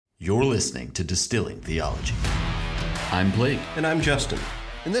You're listening to Distilling Theology. I'm Blake. And I'm Justin.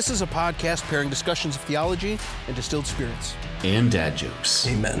 And this is a podcast pairing discussions of theology and distilled spirits. And dad jokes.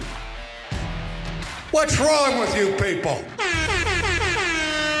 Amen. What's wrong with you people?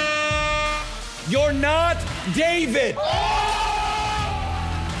 You're not David!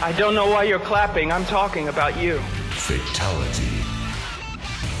 I don't know why you're clapping. I'm talking about you. Fatality.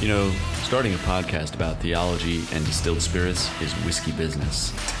 You know, starting a podcast about theology and distilled spirits is whiskey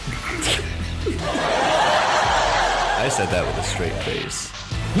business. I said that with a straight face.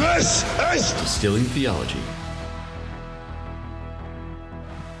 This is Distilling Theology.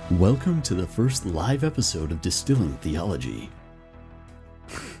 Welcome to the first live episode of Distilling Theology.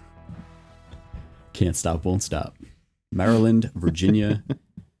 Can't stop, won't stop. Maryland, Virginia.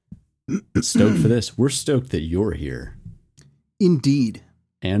 Stoked for this. We're stoked that you're here. Indeed.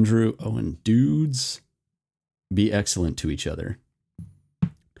 Andrew, Owen, dudes, be excellent to each other.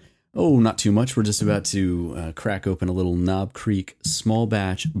 Oh, not too much. We're just about to crack open a little Knob Creek small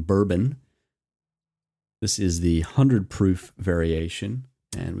batch bourbon. This is the 100 proof variation,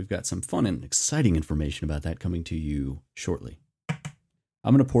 and we've got some fun and exciting information about that coming to you shortly.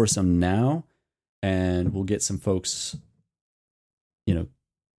 I'm going to pour some now, and we'll get some folks,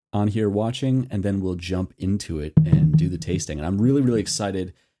 on here watching, and then we'll jump into it and do the tasting. And I'm really, really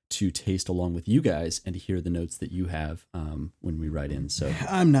excited to taste along with you guys and to hear the notes that you have when we write in. So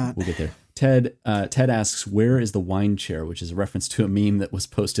I'm not. We'll get there. Ted asks, where is the wine chair? Which is a reference to a meme that was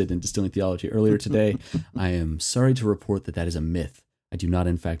posted in Distilling Theology earlier today. I am sorry to report that is a myth. I do not,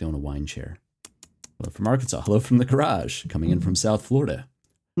 in fact, own a wine chair. Hello from Arkansas. Hello from the garage. Coming in from South Florida.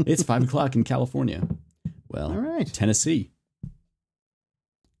 It's 5 o'clock in California. Well, all right. Tennessee.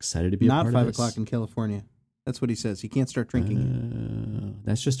 Excited to be not a part 5 of this. o'clock in California. That's what he says. He can't start drinking.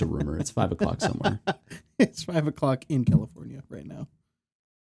 That's just a rumor. It's 5 o'clock somewhere. It's 5 o'clock in California right now.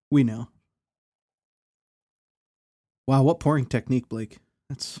 We know. Wow, what pouring technique, Blake.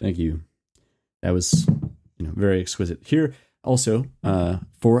 Thank you. That was very exquisite. Here also,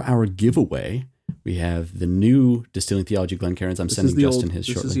 for our giveaway, we have the new Distilling Theology Glencairns. I'm sending Justin his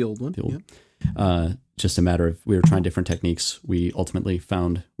shortly. This is the old one. Just a matter of, we were trying different techniques. We ultimately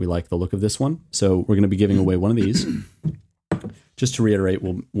found we like the look of this one. So we're going to be giving away one of these. Just to reiterate,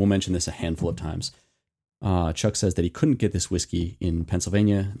 we'll mention this a handful of times. Chuck says that he couldn't get this whiskey in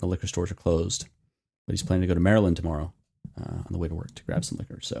Pennsylvania. The liquor stores are closed. But he's planning to go to Maryland tomorrow on the way to work to grab some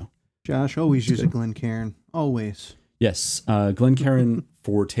liquor. So Josh, always use a Glencairn. Always. Yes. Glencairn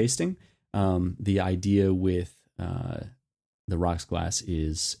for tasting. The idea with the rocks glass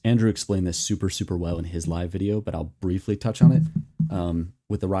is, Andrew explained this super, super well in his live video, but I'll briefly touch on it.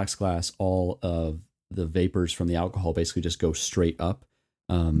 With the rocks glass, all of the vapors from the alcohol basically just go straight up.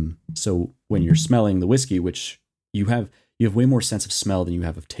 So when you're smelling the whiskey, which you have way more sense of smell than you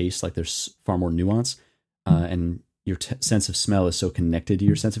have of taste, like there's far more nuance, and your sense of smell is so connected to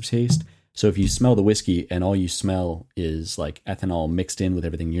your sense of taste. So if you smell the whiskey and all you smell is like ethanol mixed in with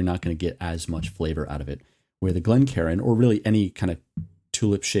everything, you're not going to get as much flavor out of it. Where the Glencairn, or really any kind of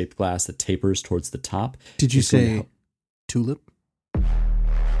tulip-shaped glass that tapers towards the top. Did you say tulip?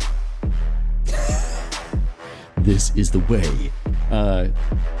 This is the way.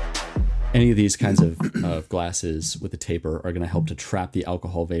 Any of these kinds of glasses with a taper are going to help to trap the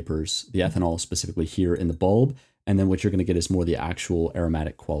alcohol vapors, the ethanol specifically here in the bulb, and then what you're going to get is more the actual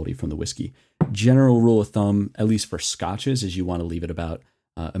aromatic quality from the whiskey. General rule of thumb, at least for scotches, is you want to leave it about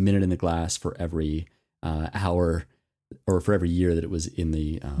a minute in the glass for every hour, or for every year that it was in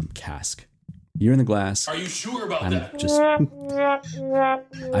the cask. Year in the glass. Are you sure about that?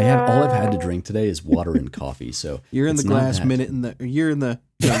 I've had to drink today is water and coffee. So you're in the glass, minute in the. You're in the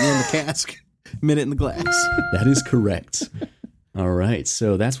cask, minute in the glass. That is correct. All right,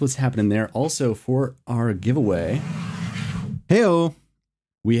 so that's what's happening there. Also, for our giveaway, heyo,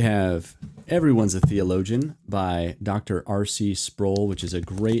 we have Everyone's a Theologian by Dr. R.C. Sproul, which is a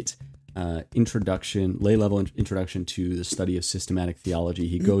great lay-level introduction to the study of systematic theology.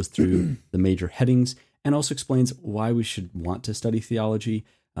 He goes through the major headings and also explains why we should want to study theology.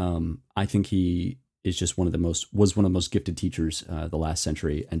 I think he is just one of the most gifted teachers the last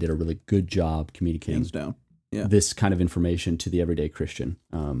century, and did a really good job communicating hands down this kind of information to the everyday Christian.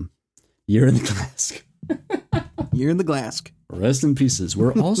 Year in the glass. Year in the glass. Rest in pieces.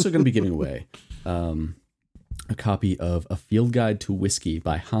 We're also going to be giving away a copy of A Field Guide to Whiskey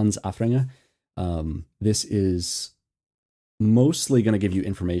by Hans Afringe. This is mostly going to give you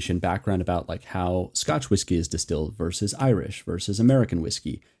information, background about like how Scotch whiskey is distilled versus Irish versus American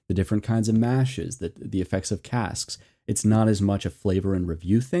whiskey, the different kinds of mashes, the effects of casks. It's not as much a flavor and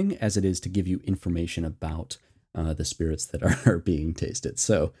review thing as it is to give you information about the spirits that are being tasted.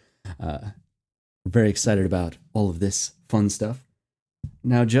 So We're very excited about all of this fun stuff.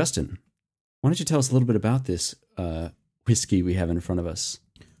 Now, Justin, why don't you tell us a little bit about this whiskey we have in front of us?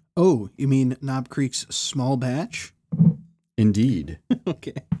 Oh, you mean Knob Creek's small batch? Indeed.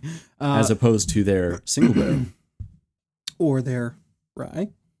 Okay. As opposed to their single barrel. Or their rye.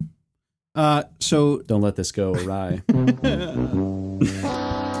 So Don't let this go awry.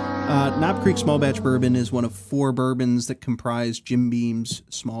 Knob Creek Small Batch Bourbon is one of 4 bourbons that comprise Jim Beam's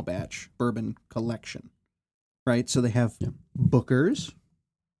Small Batch Bourbon collection. Right? So they have Booker's.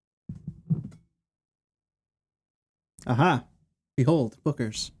 Aha. Behold,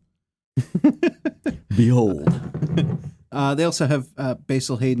 Booker's. Behold. They also have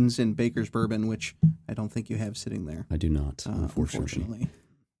Basil Hayden's and Baker's Bourbon, which I don't think you have sitting there. I do not, unfortunately. Unfortunately.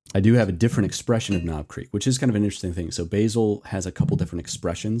 I do have a different expression of Knob Creek, which is kind of an interesting thing. So Basil has a couple different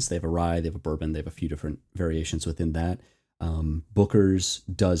expressions. They have a rye, they have a bourbon, they have a few different variations within that. Booker's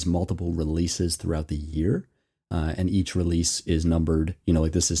does multiple releases throughout the year, and each release is numbered,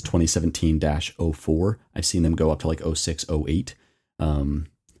 like this is 2017-04. I've seen them go up to like 06, 08.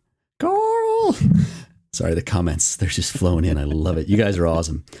 Carl! Sorry, the comments, they're just flowing in. I love it. You guys are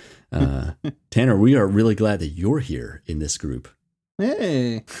awesome. Tanner, we are really glad that you're here in this group.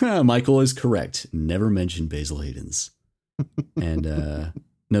 Hey. Michael is correct. Never mention Basil Hayden's. And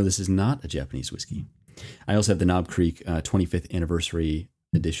no, this is not a Japanese whiskey. I also have the Knob Creek 25th anniversary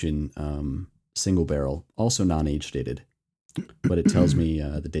edition single barrel, also non-age dated, but it tells me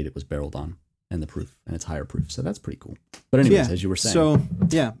the date it was barreled on and the proof, and it's higher proof. So that's pretty cool. But anyways, as you were saying. So,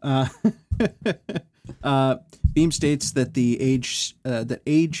 yeah. Beam states that they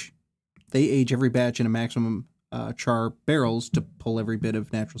age every batch in a maximum char barrels to pull every bit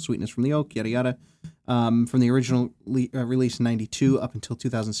of natural sweetness from the oak, yada yada. From the original release in 92 up until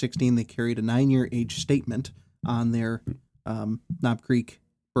 2016, they carried a 9-year age statement on their Knob Creek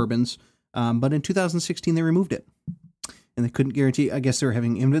bourbons, but in 2016 they removed it. And they couldn't guarantee, I guess they were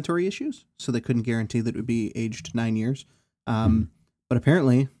having inventory issues, so they couldn't guarantee that it would be aged 9 years. But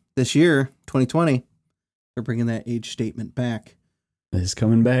apparently this year, 2020, they're bringing that age statement back. It's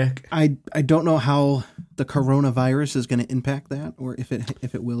coming back. I don't know how the coronavirus is going to impact that, or if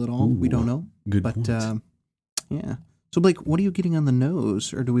it will at all. We don't know. Good point. Yeah. So Blake, what are you getting on the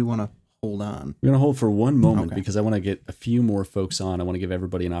nose, or do we want to hold on? We're going to hold for one moment Okay. because I want to get a few more folks on. I want to give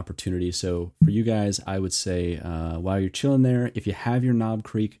everybody an opportunity. So for you guys, I would say while you're chilling there, if you have your Knob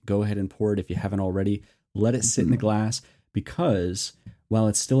Creek, go ahead and pour it. If you haven't already, let it sit in the glass, because while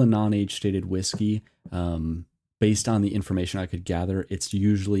it's still a non-age stated whiskey, based on the information I could gather, it's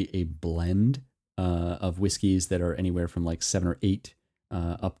usually a blend of whiskeys that are anywhere from like 7 or 8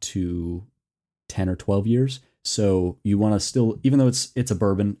 up to 10 or 12 years. So you want to still, even though it's a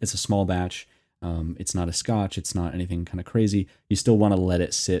bourbon, it's a small batch, it's not a scotch, it's not anything kind of crazy, you still want to let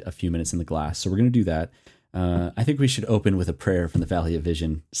it sit a few minutes in the glass. So we're going to do that. I think we should open with a prayer from the Valley of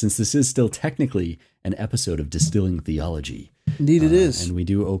Vision, since this is still technically an episode of Distilling Theology. Indeed it is. And we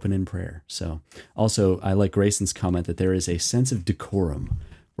do open in prayer. So also, I like Grayson's comment that there is a sense of decorum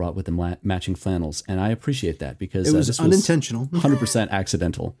brought with the matching flannels. And I appreciate that, because It was this unintentional. 100%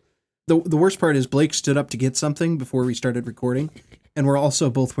 accidental. The worst part is Blake stood up to get something before we started recording, and we're also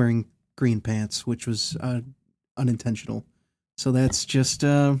both wearing green pants, which was unintentional. So that's just,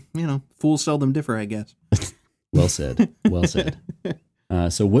 fools seldom differ, I guess. Well said. Well said.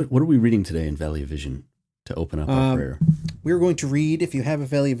 So what are we reading today in Valley of Vision to open up our prayer? We're going to read, if you have a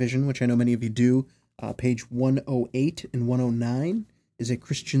Valley of Vision, which I know many of you do, page 108 and 109 is a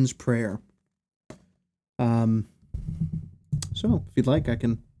Christian's prayer. So if you'd like, I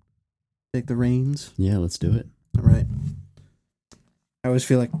can take the reins. Yeah, let's do it. All right. I always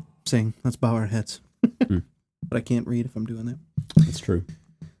feel like saying, let's bow our heads. But I can't read if I'm doing that. That's true.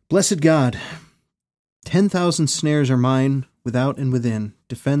 Blessed God, 10,000 snares are mine, without and within.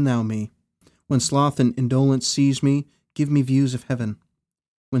 Defend thou me. When sloth and indolence seize me, give me views of heaven.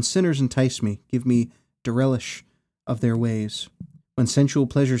 When sinners entice me, give me derelish of their ways. When sensual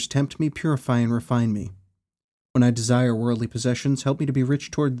pleasures tempt me, purify and refine me. When I desire worldly possessions, help me to be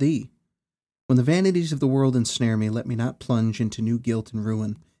rich toward thee. When the vanities of the world ensnare me, let me not plunge into new guilt and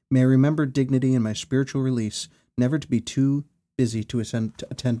ruin. May I remember dignity in my spiritual release, never to be too busy to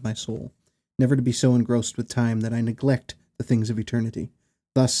attend my soul, never to be so engrossed with time that I neglect the things of eternity.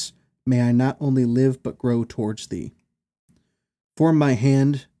 Thus may I not only live but grow towards thee. Form my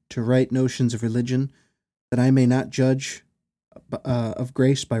hand to right notions of religion, that I may not judge of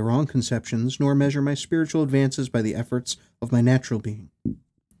grace by wrong conceptions, nor measure my spiritual advances by the efforts of my natural being.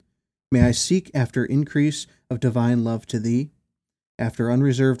 May I seek after increase of divine love to thee, after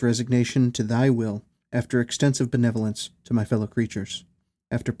unreserved resignation to thy will, after extensive benevolence to my fellow creatures.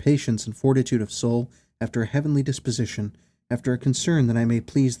 after patience and fortitude of soul, after a heavenly disposition, after a concern that I may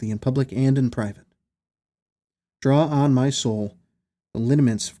please thee in public and in private. Draw on my soul the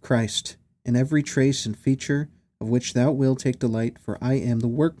lineaments of Christ, in every trace and feature of which thou wilt take delight, for I am the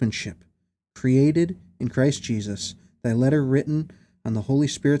workmanship, created in Christ Jesus, thy letter written on the Holy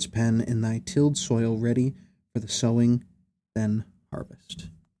Spirit's pen, in thy tilled soil ready for the sowing, then harvest.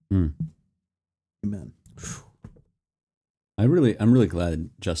 Amen. I'm really glad,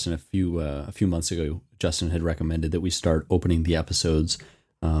 Justin. A few months ago, Justin had recommended that we start opening the episodes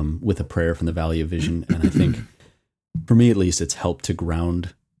with a prayer from the Valley of Vision, and I think, for me at least, it's helped to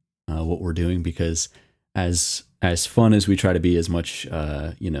ground what we're doing, because as fun as we try to be, as much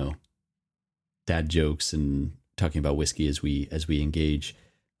dad jokes and talking about whiskey as we engage,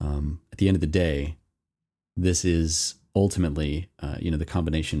 at the end of the day, this is ultimately the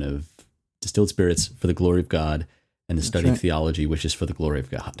combination of distilled spirits for the glory of God and the study of theology, which is for the glory of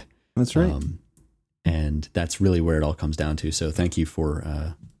God. That's right. And that's really where it all comes down to. So thank you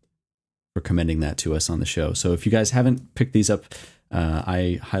for commending that to us on the show. So if you guys haven't picked these up,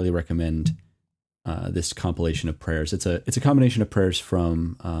 I highly recommend this compilation of prayers. It's a combination of prayers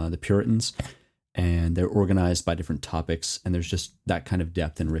from the Puritans, and they're organized by different topics, and there's just that kind of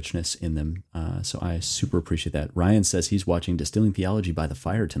depth and richness in them. So I super appreciate that. Ryan says he's watching Distilling Theology by the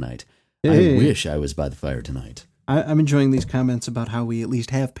fire tonight. Hey. I wish I was by the fire tonight. I'm enjoying these comments about how we at least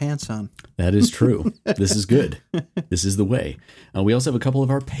have pants on. That is true. This is good. This is the way. We also have a couple of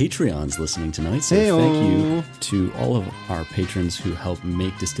our Patreons listening tonight. So Thank you to all of our patrons who help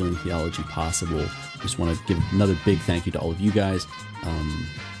make Distilling Theology possible. Just want to give another big thank you to all of you guys.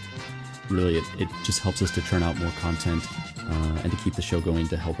 Really, it just helps us to churn out more content and to keep the show going,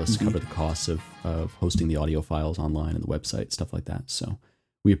 to help us cover the costs of hosting the audio files online and the website, stuff like that. So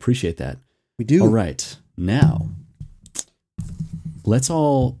we appreciate that. We do. All right. Now, let's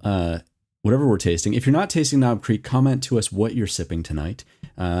all, whatever we're tasting, if you're not tasting Knob Creek, comment to us what you're sipping tonight.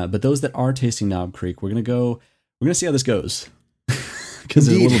 But those that are tasting Knob Creek, we're going to see how this goes. Because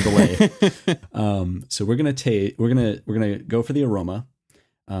there's a little delay. So we're going to go for the aroma.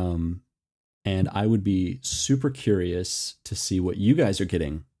 And I would be super curious to see what you guys are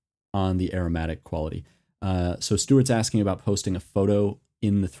getting on the aromatic quality. So Stuart's asking about posting a photo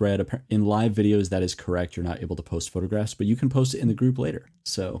in the thread. In live videos, that is correct. You're not able to post photographs, but you can post it in the group later.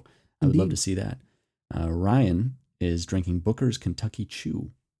 So I would love to see that. Ryan is drinking Booker's Kentucky Chew.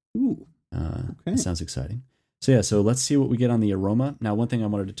 Ooh, okay. That sounds exciting. So yeah, so let's see what we get on the aroma. Now, one thing I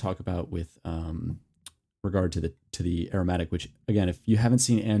wanted to talk about with regard to the aromatic, which again, if you haven't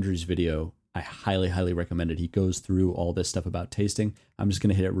seen Andrew's video, I highly, highly recommend it. He goes through all this stuff about tasting. I'm just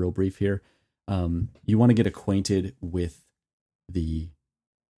going to hit it real brief here. You want to get acquainted with the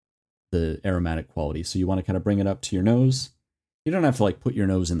aromatic quality. So you want to kind of bring it up to your nose. You don't have to put your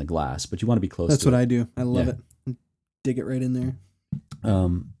nose in the glass, but you want to be close to it. That's what I do. I love it. Dig it right in there.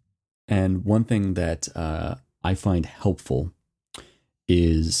 And one thing that I find helpful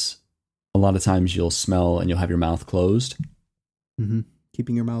is a lot of times you'll smell and you'll have your mouth closed. Mm-hmm.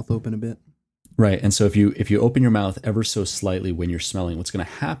 Keeping your mouth open a bit. Right. And so if you open your mouth ever so slightly when you're smelling, what's going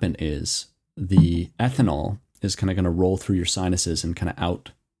to happen is the ethanol is kind of going to roll through your sinuses and kind of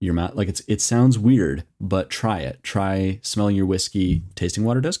out your mouth. It sounds weird, but try it. Try smelling your whiskey. Tasting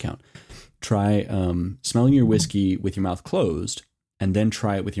water does count. Try smelling your whiskey with your mouth closed, and then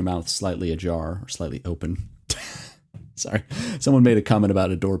try it with your mouth slightly ajar or slightly open. Sorry. Someone made a comment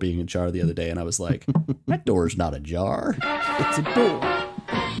about a door being ajar the other day, and I was like, that door's not ajar. It's a door.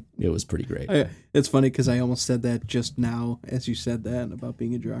 It was pretty great. It's funny because I almost said that just now as you said that about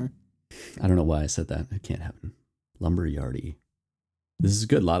being ajar. I don't know why I said that. It can't happen. Lumberyardy. This is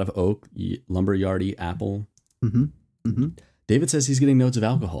good. A lot of oak, lumberyardy, apple. Mm-hmm. Mm-hmm. David says he's getting notes of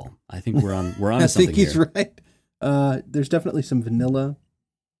alcohol. I think we're on I something think he's here. right. There's definitely some vanilla.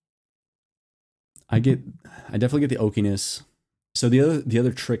 I definitely get the oakiness. So the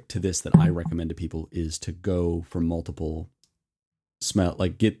other trick to this that I recommend to people is to go for multiple smell,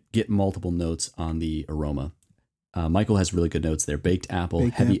 get multiple notes on the aroma. Michael has really good notes there. Baked apple,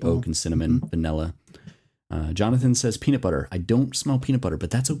 heavy oak and cinnamon, vanilla. Jonathan says peanut butter. I don't smell peanut butter, but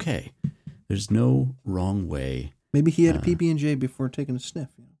that's okay. There's no wrong way. Maybe he had a PB&J before taking a sniff.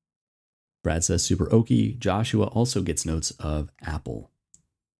 Brad says super oaky. Joshua also gets notes of apple.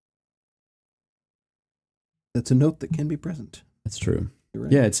 That's a note that can be present. That's true. You're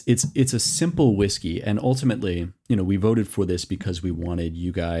right. Yeah, it's a simple whiskey, and ultimately, we voted for this because we wanted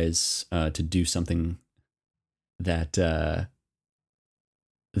you guys to do something that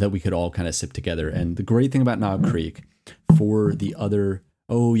we could all kind of sip together. And the great thing about Knob Creek, for the other,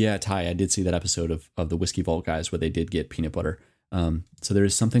 Ty, I did see that episode of the Whiskey Vault guys where they did get peanut butter. So there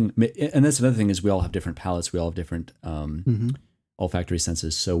is something, and that's another thing is we all have different palates. We all have different olfactory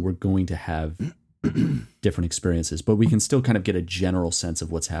senses. So we're going to have different experiences, but we can still kind of get a general sense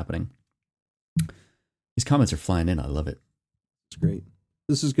of what's happening. These comments are flying in. I love it. It's great.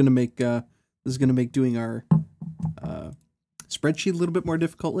 This is going to make doing our spreadsheet a little bit more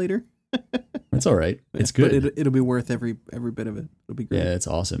difficult later. It's all right. It's good. But it'll be worth every bit of it. It'll be great. Yeah, it's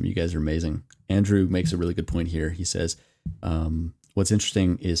awesome. You guys are amazing. Andrew makes a really good point here. He says, what's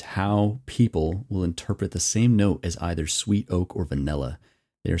interesting is how people will interpret the same note as either sweet oak or vanilla.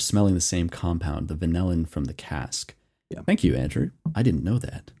 They are smelling the same compound, the vanillin from the cask. Yeah. Thank you, Andrew. I didn't know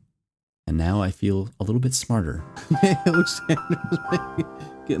that. And now I feel a little bit smarter. Alexander's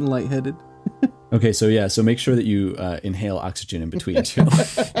getting lightheaded. Okay, so make sure that you inhale oxygen in between too.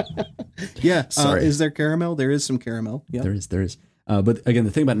 Yeah. Sorry. Is there caramel? There is some caramel. Yeah. There is. But again,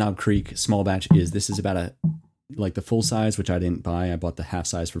 the thing about Knob Creek small batch is this is about like the full size, which I didn't buy. I bought the half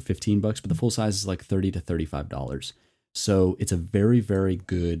size for $15, but the full size is like $30 to $35. So it's a very, very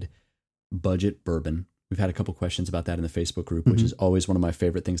good budget bourbon. We've had a couple questions about that in the Facebook group, which is always one of my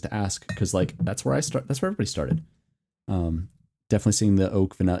favorite things to ask because like that's where everybody started. Definitely seeing the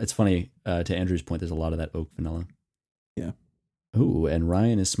oak vanilla. It's funny, to Andrew's point, there's a lot of that oak vanilla. Yeah. Ooh, and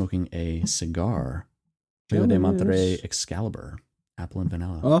Ryan is smoking a cigar. Rio de Monterrey Excalibur, apple and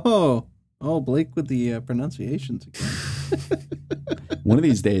vanilla. Oh, Blake with the pronunciations again. One of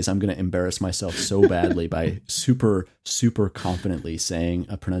these days, I'm going to embarrass myself so badly by super, super confidently saying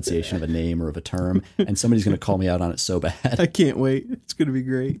a pronunciation of a name or of a term, and somebody's going to call me out on it so bad. I can't wait. It's going to be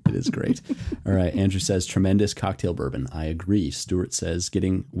great. It is great. All right. Andrew says, tremendous cocktail bourbon. I agree. Stuart says,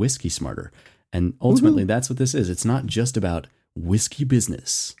 getting whiskey smarter. And ultimately, that's what this is. It's not just about whiskey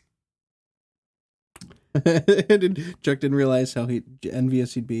business. Chuck didn't realize how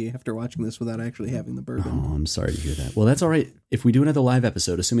envious he'd be after watching this without actually having the bourbon. Oh, I'm sorry to hear that. Well, that's all right. If we do another live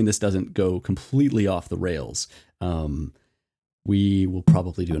episode, assuming this doesn't go completely off the rails, we will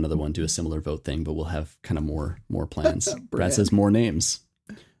probably do another one, do a similar vote thing, but we'll have kind of more plans. Brad says more names.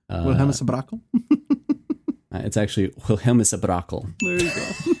 Wilhelmus Brakel? It's actually Wilhelmus Brakel. There you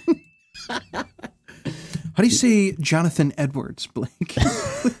go. How do you say Jonathan Edwards, Blake?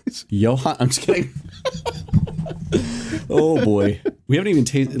 Johann, I'm just kidding. Oh boy, we haven't even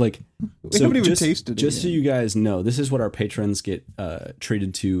tasted tasted it. Just so you guys know, this is what our patrons get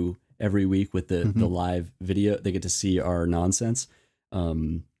treated to every week with the live video. They get to see our nonsense,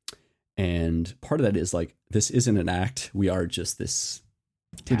 and part of that is like this isn't an act. We are just this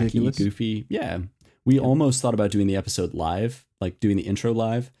tacky, ridiculous, goofy. Yeah, we almost thought about doing the episode live, like doing the intro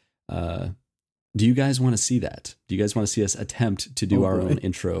live. Do you guys want to see that? Do you guys want to see us attempt to do our own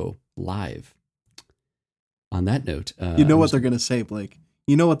intro live? On that note, you know what they're going to say, Blake.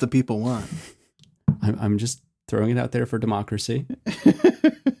 You know what the people want. I'm just throwing it out there for democracy.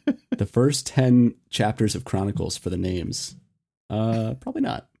 The first 10 chapters of Chronicles for the names. Probably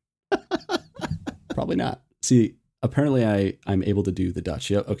not. Probably not. See, apparently I'm able to do the Dutch.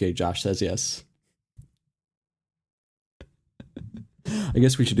 Yep. Okay, Josh says yes. I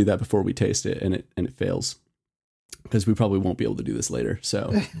guess we should do that before we taste it and it fails, because we probably won't be able to do this later.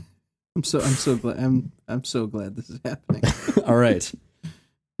 So I'm so glad I'm so glad this is happening. All right.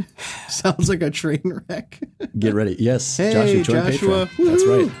 Sounds like a train wreck. Get ready. Yes. Hey, Joshua. Patreon. That's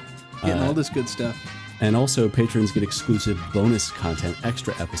right. Getting all this good stuff. And also patrons get exclusive bonus content,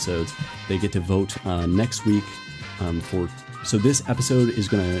 extra episodes. They get to vote next week so this episode is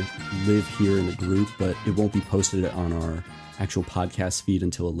going to live here in the group, but it won't be posted on our actual podcast feed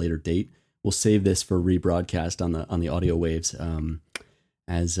until a later date. We'll save this for rebroadcast on the audio waves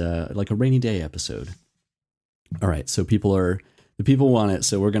as like a rainy day episode. All right, so the people want it,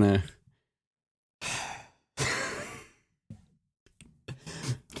 so we're gonna.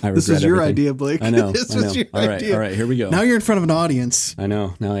 This is your idea, Blake. I know. This was your all idea. All right, here we go. Now you're in front of an audience. I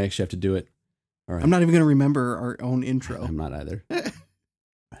know. Now I actually have to do it. All right. I'm not even going to remember our own intro. I'm not either. Right.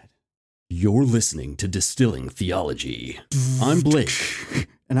 You're listening to Distilling Theology. I'm Blake.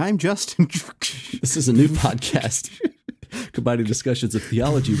 And I'm Justin. This is a new podcast combining discussions of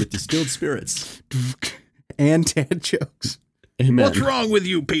theology with distilled spirits. And dad jokes. Amen. What's wrong with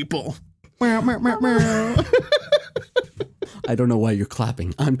you people? I don't know why you're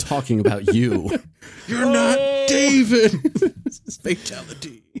clapping. I'm talking about you. You're not David. This is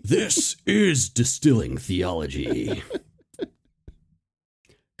fatality. This is Distilling Theology.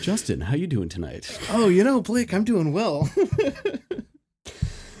 Justin, how you doing tonight? Oh, Blake, I'm doing well.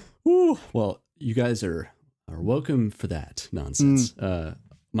 Ooh, well, you guys are welcome for that nonsense.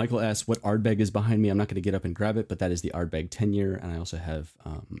 Michael asks what Ardbeg is behind me. I'm not going to get up and grab it, but that is the Ardbeg 10-year, and I also have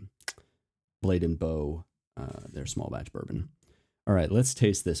Blade and Bow, their small batch bourbon. All right, let's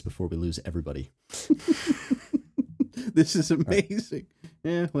taste this before we lose everybody. This is amazing.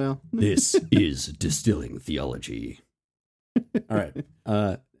 Yeah, well. This is Distilling Theology. All right.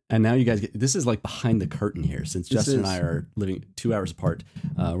 And now you guys get, this is like behind the curtain here. Since Justin and I are living 2 hours apart,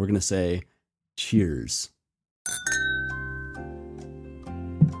 we're going to say cheers.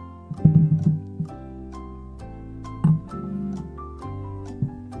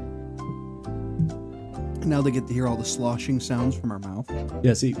 Now they get to hear all the sloshing sounds from our mouth.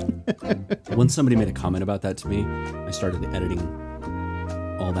 Yeah, see, once somebody made a comment about that to me, I started editing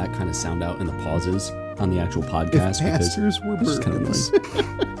all that kind of sound out in the pauses on the actual podcast. If pastors were birds.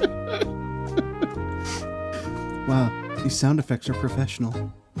 Wow, these sound effects are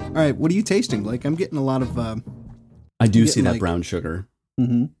professional. All right, what are you tasting? Like, I'm getting a lot of... I do see that brown sugar.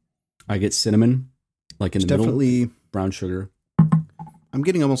 Mm-hmm. I get cinnamon, like in the definitely middle. Brown sugar. I'm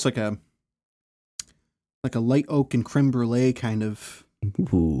getting almost like a light oak and creme brulee kind of.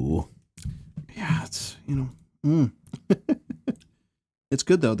 Ooh. Yeah, it's, It's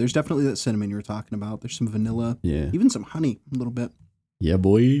good, though. There's definitely that cinnamon you were talking about. There's some vanilla. Yeah. Even some honey, a little bit. Yeah,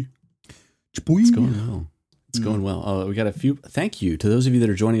 boy. It's going well. It's going well. Oh, we got a few. Thank you to those of you that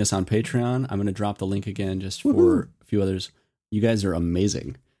are joining us on Patreon. I'm going to drop the link again just for a few others. You guys are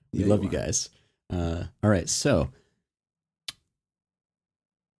amazing. We love you guys. All right, so.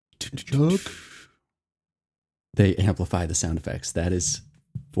 They amplify the sound effects. That is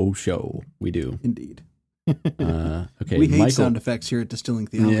faux show. We do. Indeed. Okay. We hate Michael, sound effects here at Distilling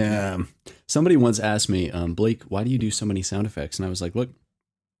Theology. Yeah. Somebody once asked me, Blake, why do you do so many sound effects? And I was like, look,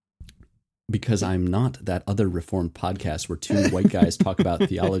 because I'm not that other Reformed podcast where two white guys talk about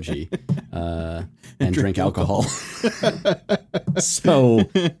theology and drink alcohol. So,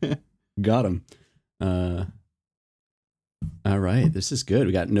 got him. All right, this is good.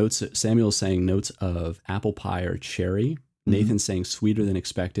 We got notes. Samuel saying notes of apple pie or cherry. Nathan saying sweeter than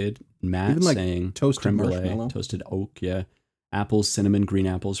expected. Matt even like saying toasted creme brulee, marshmallow. toasted oak. Yeah, apples, cinnamon, green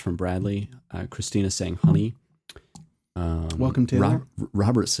apples from Bradley. Christina saying honey. Welcome, Taylor.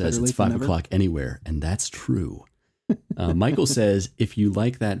 Robert says Better it's late than 5 never. o'clock anywhere, and that's true. Michael says if you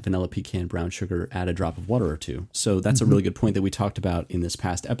like that vanilla pecan brown sugar, add a drop of water or two. So that's a really good point that we talked about in this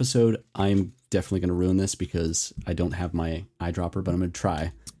past episode. I'm definitely going to ruin this because I don't have my eyedropper, but I'm going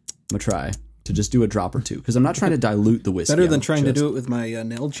to try. To just do a drop or two because I'm not trying to dilute the whiskey. Better than trying to do it with my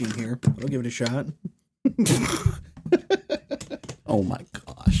Nalgene here. I'll give it a shot. Oh my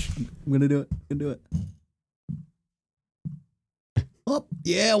gosh. I'm going to do it. Oh,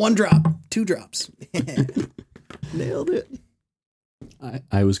 yeah, 1 drop. 2 drops. Nailed it.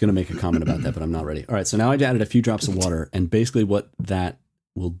 I was going to make a comment about that, but I'm not ready. All right, so now I've added a few drops of water, and basically what that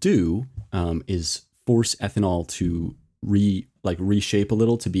will do is force ethanol to reshape a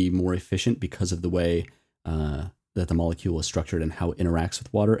little to be more efficient because of the way that the molecule is structured and how it interacts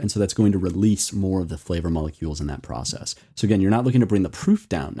with water. And so that's going to release more of the flavor molecules in that process. So again, you're not looking to bring the proof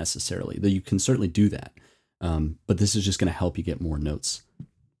down necessarily, though you can certainly do that. But this is just going to help you get more notes.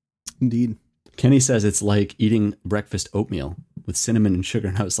 Indeed. Kenny says it's like eating breakfast oatmeal with cinnamon and sugar.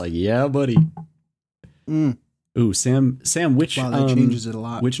 And I was like, yeah, buddy. Ooh, Sam, which Wow, that changes it a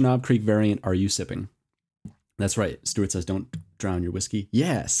lot. Which Knob Creek variant are you sipping? That's right. Stuart says, don't drown your whiskey.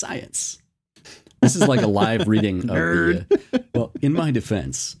 Yeah, science. This is like a live reading of the... well, in my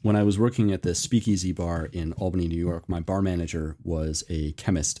defense, when I was working at the Speakeasy Bar in Albany, New York, my bar manager was a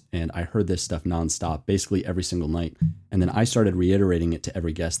chemist, and I heard this stuff nonstop, basically every single night. And then I started reiterating it to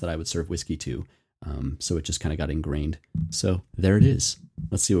every guest that I would serve whiskey to. So it just kind of got ingrained. So there it is.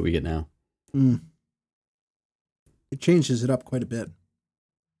 Let's see what we get now. It changes it up quite a bit.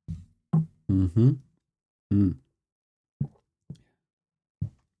 Mm-hmm.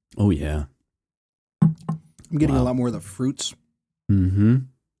 Oh, yeah. I'm getting a lot more of the fruits. Mm-hmm.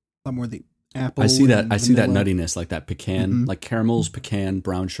 A lot more of the apple. I see that vanilla. nuttiness, like that pecan, like caramels, pecan,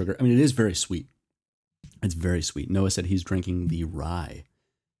 brown sugar. I mean, it is very sweet. It's very sweet. Noah said he's drinking the rye.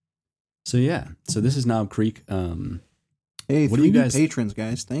 So yeah. So this is Knob Creek. Hey, what 3 do you new guys? patrons,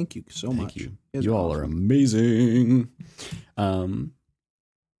 guys. Thank you so much. Thank you. guys You all are awesome. amazing.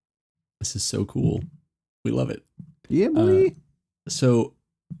 This is so cool. We love it. Yeah, boy. So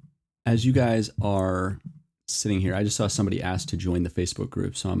as you guys are sitting here, I just saw somebody ask to join the Facebook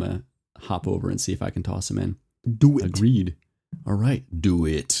group, so I'm gonna hop over and see if I can toss him in. Do it. Agreed. All right, do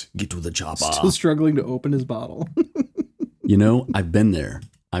it. Get to the chopper. Still struggling to open his bottle. You know, I've been there.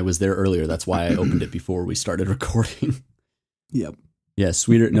 I was there earlier. That's why I opened it before we started recording. Yep. Yeah,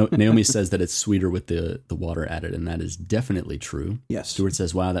 sweeter. No, Naomi says that it's sweeter with the water added, and that is definitely true. Yes. Stuart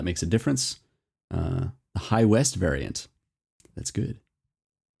says, wow, that makes a difference. The High West variant. That's good.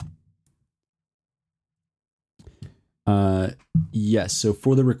 Yes. So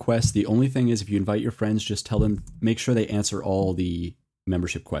for the request, the only thing is if you invite your friends, just tell them, make sure they answer all the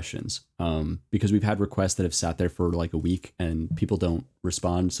membership questions. Because we've had requests that have sat there for like a week and people don't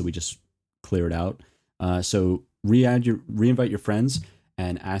respond. So we just clear it out. So reinvite your friends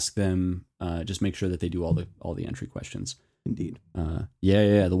and ask them, just make sure that they do all the entry questions. Indeed.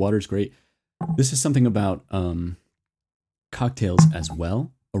 Yeah. The water's great. This is something about, cocktails as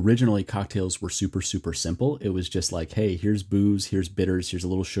well. Originally, cocktails were super, super simple. It was just like, hey, here's booze, here's bitters, here's a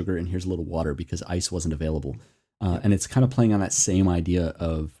little sugar, and here's a little water because ice wasn't available. And it's kind of playing on that same idea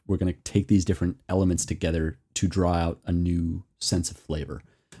of we're going to take these different elements together to draw out a new sense of flavor.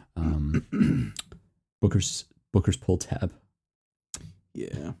 Booker's pull tab.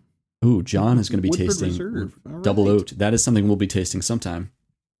 Yeah. Ooh, John is going to be Woodford tasting Reserve. All Double right. Oat. That is something we'll be tasting sometime.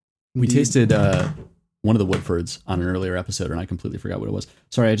 We Indeed. tasted one of the Woodfords on an earlier episode, and I completely forgot what it was.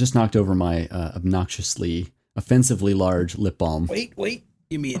 Sorry, I just knocked over my offensively large lip balm. Wait.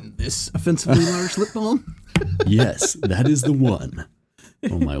 You mean this offensively large lip balm? Yes, that is the one.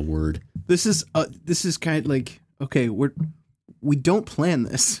 Oh my word! This is kind of like, okay, we don't plan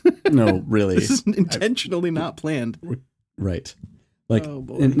this. No, really. This is intentionally not planned. Right. Like, Oh,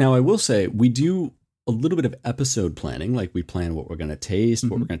 boy. and now I will say we do a little bit of episode planning. Like we plan what we're going to taste,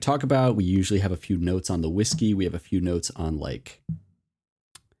 what we're going to talk about. We usually have a few notes on the whiskey. We have a few notes on like,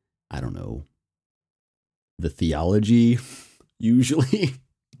 I don't know, the theology usually.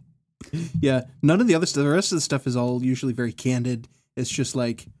 Yeah, none of the other stuff. The rest of the stuff is all usually very candid. It's just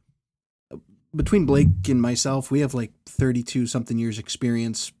like between Blake and myself, we have like 32 something years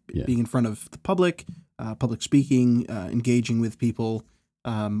experience being in front of the public, public speaking, engaging with people,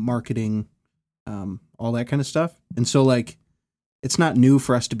 marketing, all that kind of stuff. And so like, it's not new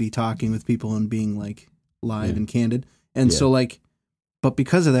for us to be talking with people and being like live and candid. And so like, but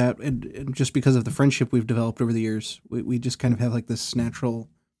because of that, and just because of the friendship we've developed over the years, we just kind of have like this natural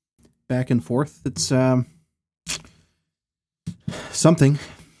back and forth. It's something.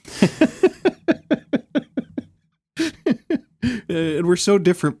 And we're so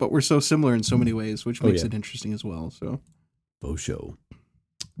different, but we're so similar in so many ways, which makes it interesting as well. So, Faux show.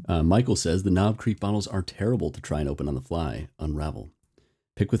 Michael says the Knob Creek bottles are terrible to try and open on the fly. Unravel.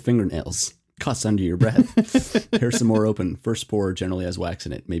 Pick with fingernails. Cuss under your breath. Tear some more open. First pour generally has wax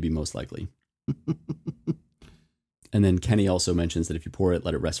in it. Maybe most likely. And then Kenny also mentions that if you pour it,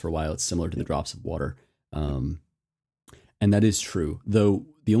 let it rest for a while. It's similar to the drops of water. And that is true. Though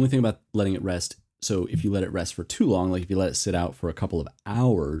the only thing about letting it rest, so if you let it rest for too long, like if you let it sit out for a couple of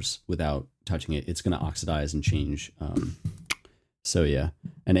hours without touching it, it's going to oxidize and change. So yeah.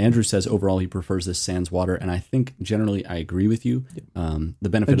 And Andrew says overall he prefers this sans water, and I think generally I agree with you. The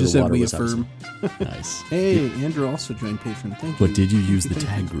benefit of the water was affirm. nice. Hey, Andrew also joined Patreon. Thank you. But did you use the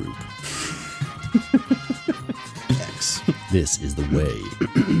tag group? X. This is the way.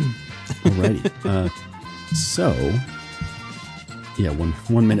 Alrighty. So yeah,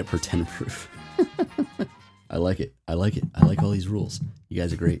 1 minute per 10 proof. I like it. I like all these rules. You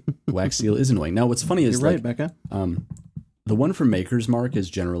guys are great. The wax seal is annoying. Now, what's funny is You're right, Becca. the one from Maker's Mark is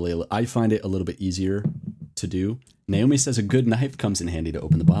generally, I find it a little bit easier to do. Naomi says a good knife comes in handy to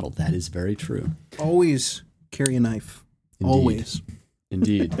open the bottle. That is very true. Always carry a knife. Indeed. Always.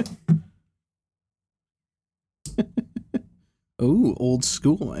 Indeed. Oh, old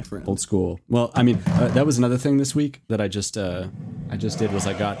school, my friend. Old school. Well, I mean, that was another thing this week that I just did was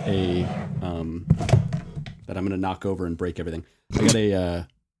I got a that I'm going to knock over and break everything. I got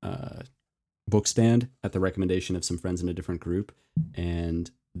a book stand at the recommendation of some friends in a different group,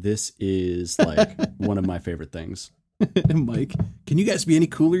 and this is like one of my favorite things. Mike, can you guys be any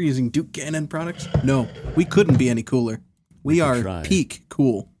cooler using Duke Cannon products? No, we couldn't be any cooler. We are try. peak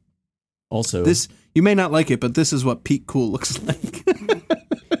cool. Also, This, you may not like it, but this is what peak cool looks like.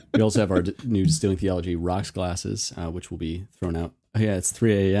 we also have our new Distilling Theology rocks glasses, which will be thrown out. Oh, yeah, it's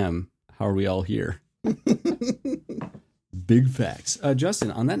 3 a.m. How are we all here? Big facts.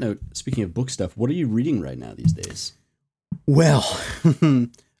 Justin, on that note, speaking of book stuff, what are you reading right now these days? Well,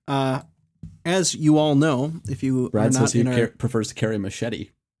 as you all know, if you Brad are not says he in our... prefers to carry a machete.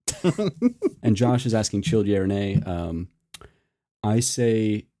 And Josh is asking chilled yeah or nay. I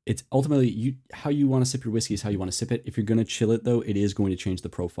say it's ultimately how you want to sip your whiskey is how you want to sip it. If you're going to chill it, though, it is going to change the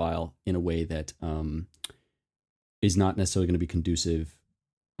profile in a way that is not necessarily going to be conducive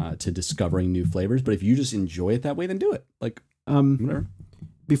to discovering new flavors. But if you just enjoy it that way, then do it. Like, whatever.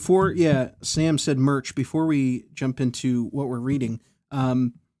 Before, Sam said merch. Before we jump into what we're reading,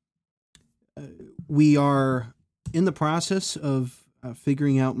 we are in the process of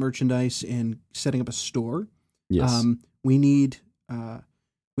figuring out merchandise and setting up a store. Yes. We need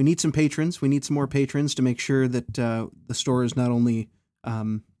we need some patrons. We need some more patrons to make sure that the store is not only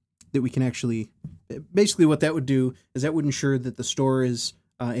that we can actually. Basically, what that would do is that would ensure that the store is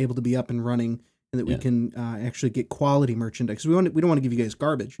able to be up and running, and that we can actually get quality merchandise. We don't want to give you guys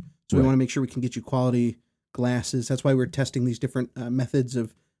garbage, so we want to make sure we can get you quality glasses. That's why we're testing these different methods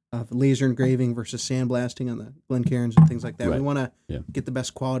of laser engraving versus sandblasting on the Glencairns and things like that. We want to get the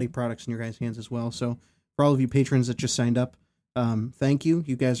best quality products in your guys' hands as well. So for all of you patrons that just signed up, thank you.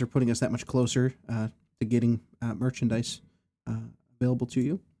 You guys are putting us that much closer to getting merchandise available to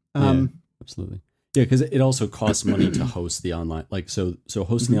you. Absolutely. Yeah, because it also costs money to host the online, so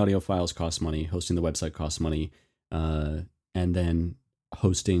hosting the audio files costs money, hosting the website costs money, and then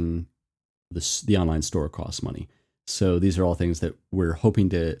hosting the online store costs money. So these are all things that we're hoping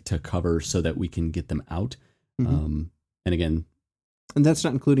to cover so that we can get them out. And again, and that's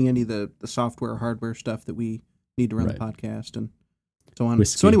not including any of the software, hardware stuff that we need to run the podcast and so on.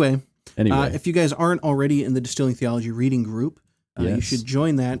 Whiskey. So anyway, if you guys aren't already in the Distilling Theology reading group, you should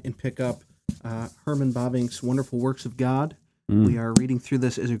join that and pick up Herman Bavinck's Wonderful Works of God. We are reading through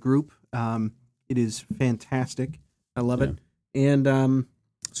this as a group. It is fantastic. I love it. And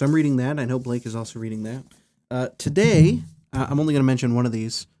so I'm reading that. I know Blake is also reading that. Today, I'm only going to mention one of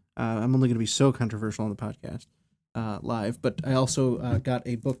these. I'm only going to be so controversial on the podcast live, but I also got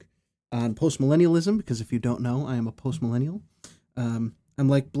a book on postmillennialism, because if you don't know, I am a postmillennial. I'm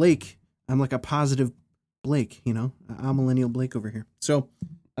like Blake. I'm like a positive Blake, I'm millennial Blake over here. So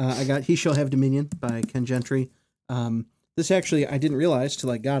I got He Shall Have Dominion by Ken Gentry. This actually, I didn't realize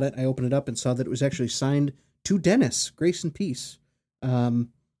till I got it. I opened it up and saw that it was actually signed to Dennis, Grace and Peace,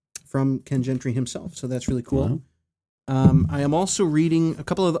 from Ken Gentry himself. So that's really cool. Wow. I am also reading a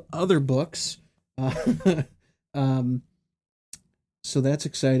couple of other books. So that's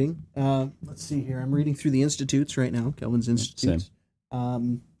exciting. Let's see here. I'm reading through the Institutes right now, Calvin's Institutes.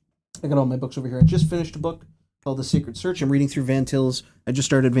 I got all my books over here. I just finished a book called The Sacred Search. I'm reading through Van Til's. I just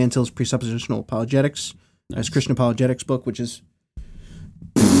started Van Til's Presuppositional Apologetics. Nice. Christian Apologetics book, which is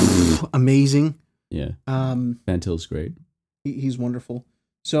amazing. Yeah. Van Til's great. He's wonderful.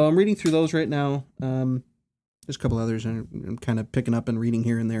 So I'm reading through those right now. There's a couple others I'm kind of picking up and reading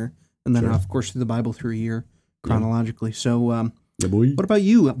here and there. And then, of course, through the Bible through a year chronologically. So what about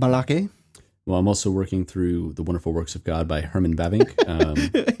you, Balake? Well, I'm also working through The Wonderful Works of God by Herman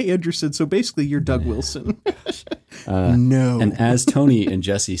Bavinck. Hey, Andrew said, so basically you're Doug Wilson. No. And as Tony and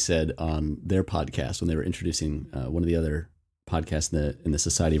Jesse said on their podcast when they were introducing one of the other podcasts in the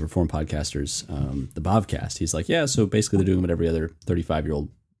Society of Reformed Podcasters, the Bavcast, he's like, yeah, so basically they're doing what every other 35-year-old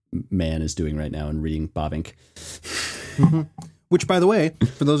man is doing right now and reading Bavinck. Which, by the way,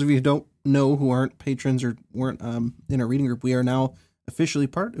 for those of you who don't know, who aren't patrons or weren't in our reading group, we are now officially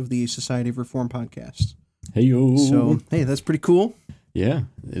part of the Society of Reformed Podcasts. Hey-yo. So, hey, that's pretty cool. Yeah,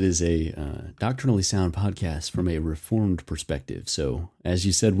 it is a doctrinally sound podcast from a Reformed perspective. So, as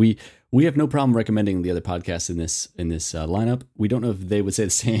you said, we have no problem recommending the other podcasts in this lineup. We don't know if they would say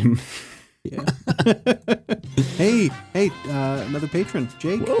the same. Yeah. hey, another patron,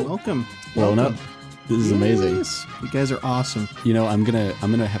 Jake. Whoa. Welcome. Well, no, this is amazing. You guys are awesome. I'm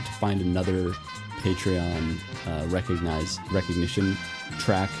gonna have to find another Patreon recognition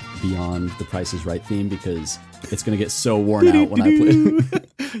track beyond the Price is Right theme, because it's gonna get so worn out when I play.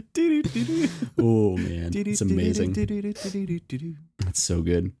 Oh man, it's amazing. It's so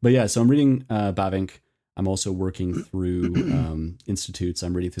good. But yeah, so I'm reading Bavinck. I'm also working through Institutes.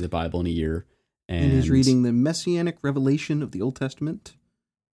 I'm reading through the Bible in a year, and he's reading the Messianic revelation of the Old Testament.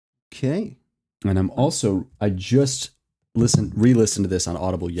 Okay. And I'm also, I just re-listened to this on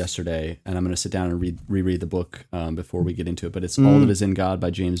Audible yesterday, and I'm going to sit down and reread the book before we get into it. But it's All That Is in God by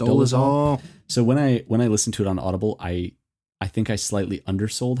James Dolezal. So when I listened to it on Audible, I think I slightly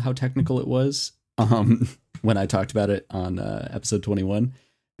undersold how technical it was when I talked about it on episode 21,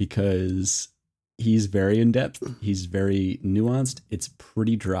 because he's very in-depth. He's very nuanced. It's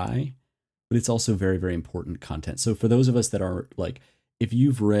pretty dry, but it's also very, very important content. So for those of us that are like, if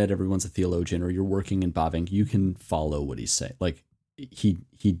you've read Everyone's a Theologian or you're working in Bavinck, you can follow what he's saying. Like he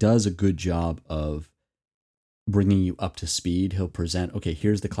does a good job of bringing you up to speed. He'll present, okay,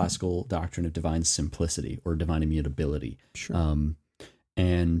 here's the classical doctrine of divine simplicity or divine immutability. Sure.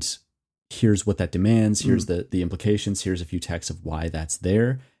 And here's what that demands. Here's the implications. Here's a few texts of why that's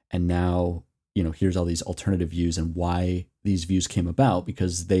there. And now, here's all these alternative views and why these views came about,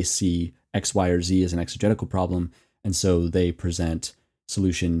 because they see X, Y, or Z as an exegetical problem. And so they present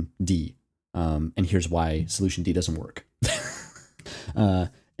solution D. And here's why solution D doesn't work. And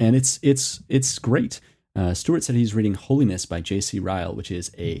it's great. Stuart said he's reading Holiness by J.C. Ryle, which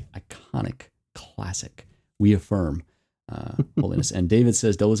is a iconic classic. We affirm. holiness. And David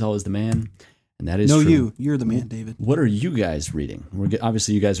says, Dolezal is the man. And that is no, true. you're the man, David. What are you guys reading?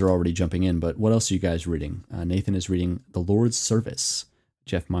 Obviously, you guys are already jumping in, but what else are you guys reading? Nathan is reading The Lord's Service,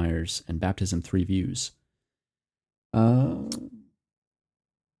 Jeff Myers, and Baptism 3 Views.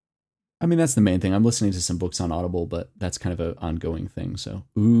 I mean, that's the main thing. I'm listening to some books on Audible, but that's kind of an ongoing thing. So,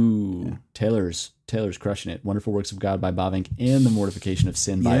 yeah. Taylor's crushing it. Wonderful Works of God by Bavinck and The Mortification of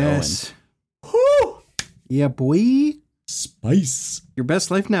Sin by Owen. Woo! Yeah, boy. Spice. Your Best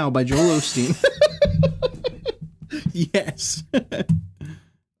Life Now by Joel Osteen. Yes.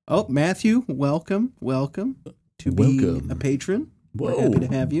 Oh, Matthew, welcome to be a patron. Whoa. We're happy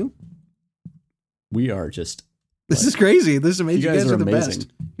to have you. We are just... This is crazy. This is amazing. You guys are the amazing.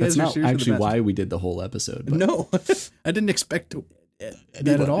 best. That's not actually why we did the whole episode. But. No, I didn't expect that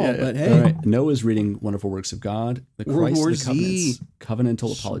at all. Yeah. But hey, all right. Noah's reading Wonderful Works of God, The Christ, War the Covenants,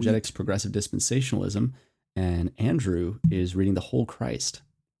 Covenantal Apologetics, Progressive Dispensationalism, and Andrew is reading the whole Christ,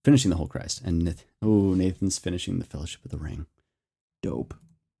 finishing the whole Christ, and Nathan's finishing the Fellowship of the Ring. Dope.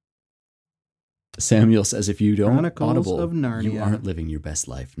 Samuel says, if you don't Chronicles Audible, of Narnia. you aren't living your best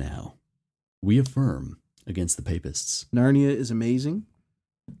life now. We affirm against the papists. Narnia is amazing.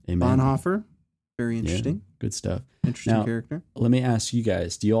 Amen. Bonhoeffer, very interesting. Yeah, good stuff. Interesting now, character. Let me ask you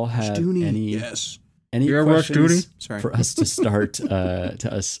guys, do you all have any questions for us to start to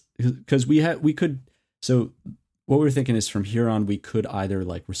us? Because we could, so what we're thinking is from here on, we could either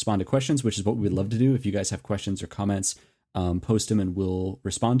like respond to questions, which is what we would love to do. If you guys have questions or comments, post them and we'll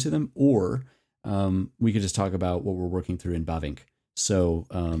respond to them, or we could just talk about what we're working through in Bavinck. So,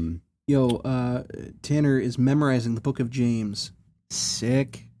 Tanner is memorizing the book of James.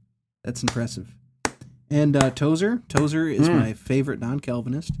 Sick. That's impressive. And Tozer is my favorite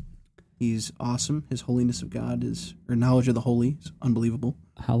non-Calvinist. He's awesome. His holiness of God or knowledge of the holy is unbelievable.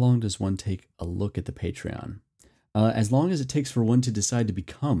 How long does one take a look at the Patreon? As long as it takes for one to decide to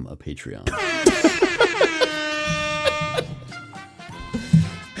become a Patreon.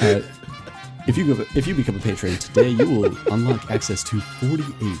 If you become a patron today, you will unlock access to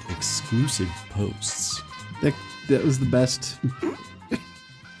 48 exclusive posts. That was the best.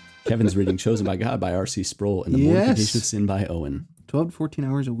 Kevin's reading Chosen by God by R.C. Sproul and The Mortification of Sin by Owen. 12 to 14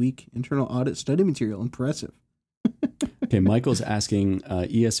 hours a week, internal audit study material. Impressive. Okay, Michael's asking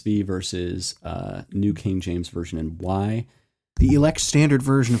ESV versus New King James Version and why. The Elect Standard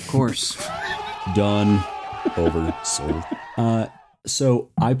Version, of course. Done. Over. Sold. So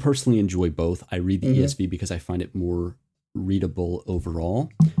I personally enjoy both. I read the ESV because I find it more readable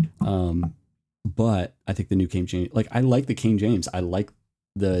overall. But I think the New King James, like I like the King James. I like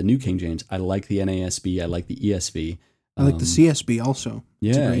the New King James. I like the NASB. I like the ESV. I like the CSB also.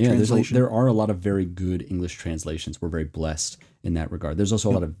 Yeah. There are a lot of very good English translations. We're very blessed in that regard. There's also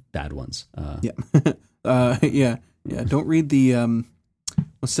a lot of bad ones. Yeah. Don't read the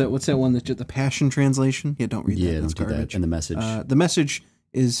what's that one that's the Passion Translation? Yeah, don't read that. That's don't do garbage. That. And the Message. The Message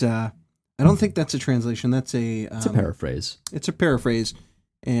is I don't think that's a translation. That's it's a paraphrase. It's a paraphrase,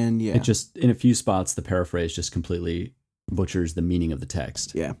 and yeah, it just in a few spots the paraphrase just completely butchers the meaning of the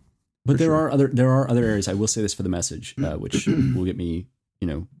text. Yeah, but there are other areas. I will say this for the Message, which will get me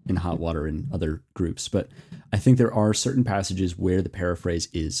in hot water in other groups. But I think there are certain passages where the paraphrase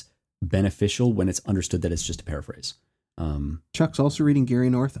is beneficial when it's understood that it's just a paraphrase. Chuck's also reading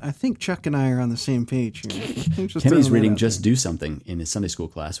Gary North. I think Chuck and I are on the same page here. Kenny's reading Just Do Something in his Sunday school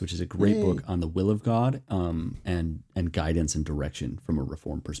class, which is a great book on the will of God and guidance and direction from a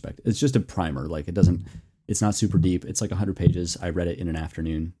Reformed perspective. It's just a primer. Like it's not super deep. It's like 100 pages. I read it in an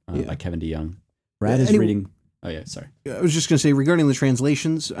afternoon by Kevin DeYoung. Brad is reading. Oh yeah, sorry. I was just going to say regarding the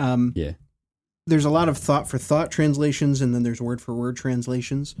translations. There's a lot of thought for thought translations, and then there's word for word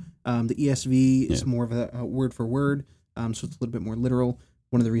translations. The ESV is more of a word for word. So it's a little bit more literal.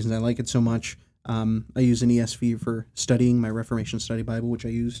 One of the reasons I like it so much. I use an ESV for studying my Reformation Study Bible, which I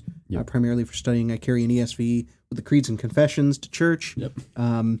use primarily for studying. I carry an ESV with the creeds and confessions to church. Yep.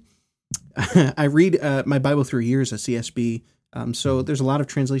 I read my Bible through years at CSB. So there's a lot of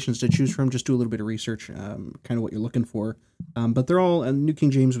translations to choose from. Just do a little bit of research, kind of what you're looking for. But they're all New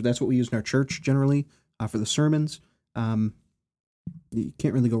King James. That's what we use in our church generally for the sermons. You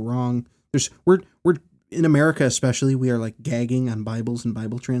can't really go wrong. We're in America especially, we are like gagging on Bibles and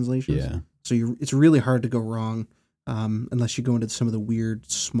Bible translations. Yeah. So it's really hard to go wrong unless you go into some of the weird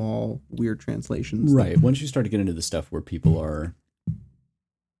translations. Right. Once you start to get into the stuff where people are,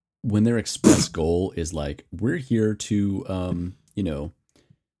 when their express goal is like, we're here to,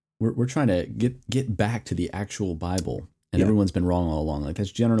 we're trying to get back to the actual Bible, and everyone's been wrong all along. Like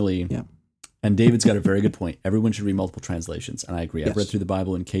that's generally, And David's got a very good point. Everyone should read multiple translations, and I agree. I've read through the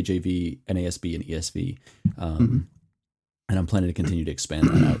Bible in KJV, NASB, and ESV. and I'm planning to continue to expand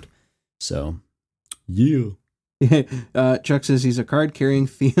that out. So, yeah. Chuck says he's a card-carrying,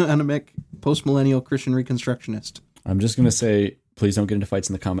 theonomic, post-millennial Christian Reconstructionist. I'm just going to say, please don't get into fights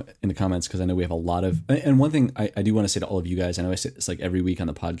in the comments, because I know we have a lot of... And one thing I do want to say to all of you guys, I know I say this like every week on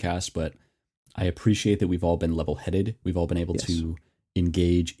the podcast, but I appreciate that we've all been level-headed. We've all been able to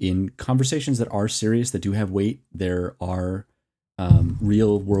engage in conversations that are serious, that do have weight. There are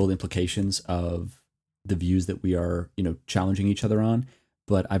real-world implications of the views that we are, challenging each other on.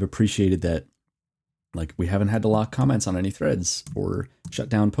 But I've appreciated that, like, we haven't had to lock comments on any threads or shut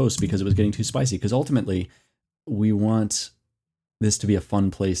down posts because it was getting too spicy. Because ultimately, we want this to be a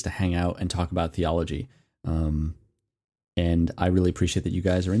fun place to hang out and talk about theology. And I really appreciate that you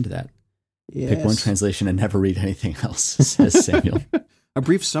guys are into that. Yes. Pick one translation and never read anything else, says Samuel. A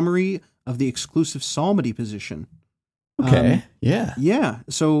brief summary of the exclusive psalmody position. Okay. Yeah.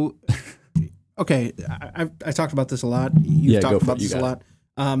 So, okay, I talked about this a lot. You've talked about this a lot.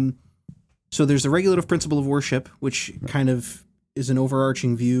 So there's the regulative principle of worship, which kind of is an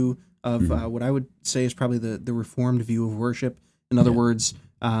overarching view of what I would say is probably the Reformed view of worship. In other words,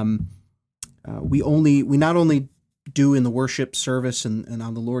 we not only do in the worship service and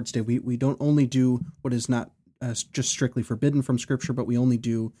on the Lord's Day, we don't only do what is not just strictly forbidden from Scripture, but we only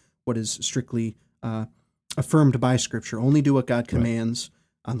do what is strictly affirmed by Scripture. Only do what God commands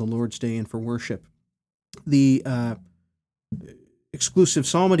on the Lord's Day and for worship. The exclusive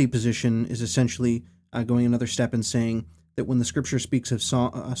psalmody position is essentially going another step and saying that when the Scripture speaks of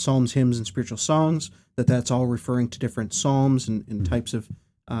psalms, hymns, and spiritual songs, that's all referring to different psalms and types of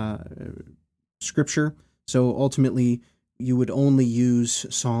Scripture. So ultimately, you would only use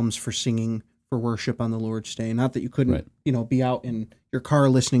psalms for singing for worship on the Lord's Day. Not that you couldn't, be out in your car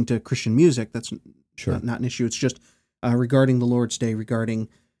listening to Christian music. That's not an issue. It's just regarding the Lord's Day, regarding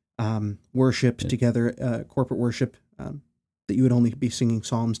worship together, corporate worship, that you would only be singing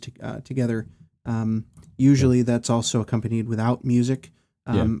psalms together. Usually that's also accompanied without music.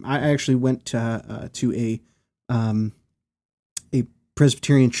 I actually went to a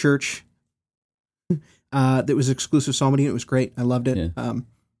Presbyterian church that was exclusive psalmody, and it was great. I loved it.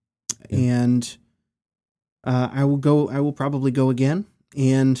 And I will probably go again,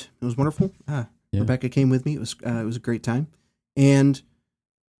 and it was wonderful. Rebecca came with me. It was a great time. And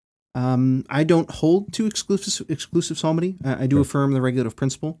I don't hold to exclusive psalmody. I do affirm the regulative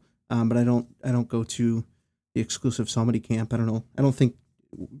principle, but I don't go to the exclusive psalmody camp. I don't know. I don't think.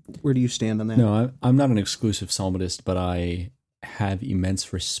 Where do you stand on that? No, I'm not an exclusive psalmodist, but I have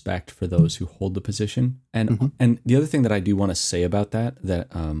immense respect for those who hold the position. And and the other thing that I do want to say about that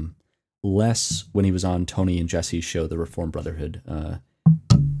Les, when he was on Tony and Jesse's show, The Reformed Brotherhood,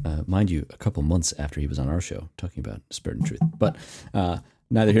 mind you, a couple months after he was on our show, talking about Spirit and Truth, but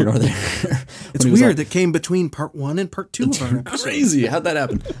neither here nor there. It's weird that came between part 1 and part 2 of our episode. Crazy. How'd that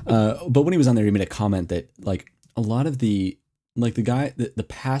happen? But when he was on there, he made a comment that, like, a lot of the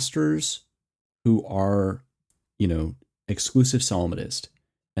pastors who are, exclusive psalmodist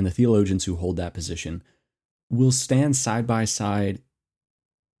and the theologians who hold that position will stand side by side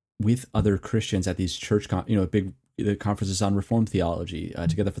with other Christians at these church, the conferences on Reformed theology,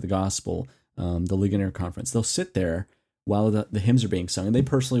 Together for the Gospel, the Ligonier Conference. They'll sit there while the hymns are being sung, and they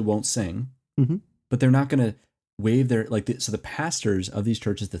personally won't sing, but they're not going to wave their, so the pastors of these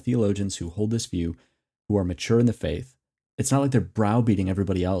churches, the theologians who hold this view, who are mature in the faith, it's not like they're browbeating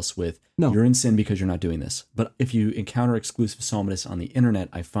everybody else with, you're in sin because you're not doing this. But if you encounter exclusive psalmists on the internet,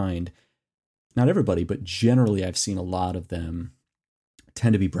 I find, not everybody, but generally I've seen a lot of them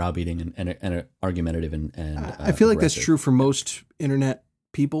tend to be browbeating and argumentative and I feel like that's true for most internet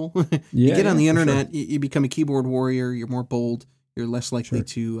people. You get on the internet, you become a keyboard warrior, you're more bold, you're less likely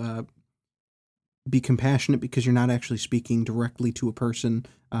to be compassionate because you're not actually speaking directly to a person.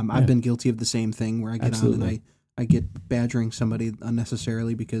 I've been guilty of the same thing where I get on and I get badgering somebody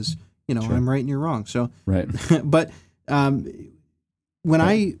unnecessarily because, I'm right and you're wrong. So, but when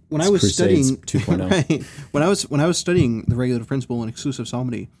I was studying 2.0, when I was studying the regulative principle and exclusive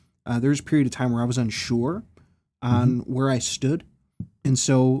psalmody, there was a period of time where I was unsure on where I stood, and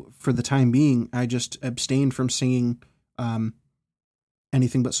so for the time being, I just abstained from singing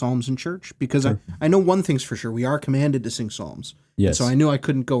anything but psalms in church because I know one thing's for sure: we are commanded to sing psalms. Yes. So I knew I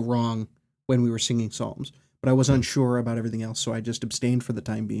couldn't go wrong when we were singing psalms, but I was unsure about everything else, so I just abstained for the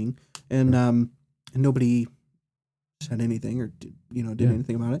time being, and nobody said anything or did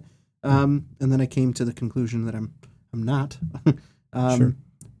anything about it. And then I came to the conclusion that I'm not.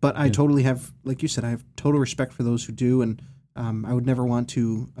 But I totally have, like you said, I have total respect for those who do, and I would never want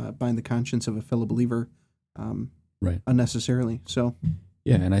to bind the conscience of a fellow believer unnecessarily. So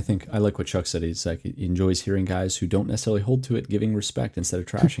Yeah, and I think I like what Chuck said. He's like he enjoys hearing guys who don't necessarily hold to it giving respect instead of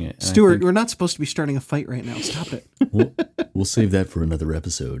trashing it. And Stuart, we're not supposed to be starting a fight right now. Stop it. we'll save that for another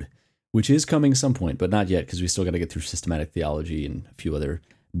episode, which is coming some point, but not yet because we still got to get through systematic theology and a few other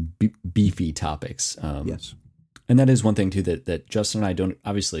beefy topics. Yes. And that is one thing too that Justin and I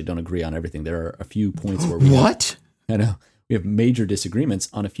don't agree on everything. There are a few points where we What? I know. We have major disagreements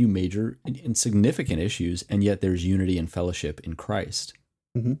on a few major and significant issues, and yet there's unity and fellowship in Christ.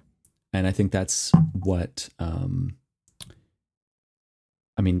 Mm-hmm. And I think that's what, I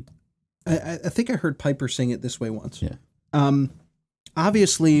think I heard Piper sing it this way once. Yeah.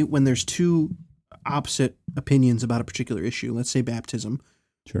 Obviously, when there's two opposite opinions about a particular issue, let's say baptism,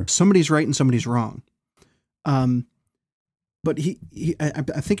 Sure. somebody's right and somebody's wrong. But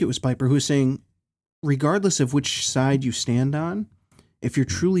I think it was Piper who was saying, regardless of which side you stand on, if you're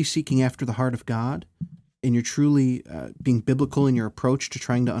truly seeking after the heart of God and you're truly being biblical in your approach to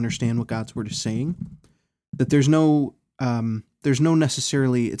trying to understand what God's word is saying, that there's no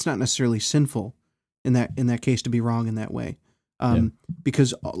necessarily, it's not necessarily sinful in that case to be wrong in that way.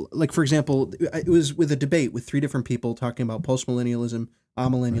 Because like, for example, it was with a debate with 3 different people talking about postmillennialism,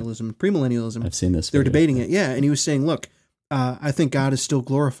 amillennialism, premillennialism. I've seen this. They're debating it. Yeah. And he was saying, look, I think God is still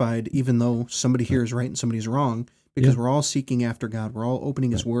glorified, even though somebody here is right and somebody's wrong, because we're all seeking after God. We're all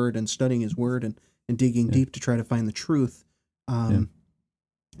opening his word and studying his word and digging deep to try to find the truth. And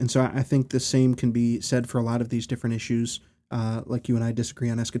so I think the same can be said for a lot of these different issues. Like you and I disagree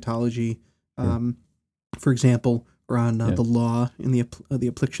on eschatology, for example, or on the law and the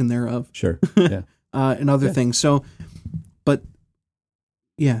affliction thereof. Sure. Yeah. And other things. So, but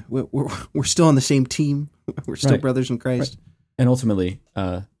yeah, we're still on the same team. We're still brothers in Christ. Right. And ultimately,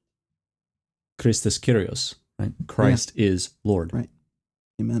 Christus Kyrios, right? Christ is Lord. Right.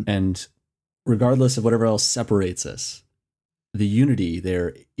 Amen. And regardless of whatever else separates us, the unity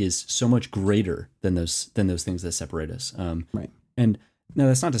there is so much greater than those things that separate us. Right. And now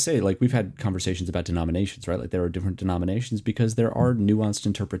that's not to say, like, we've had conversations about denominations, right? Like, there are different denominations because there are nuanced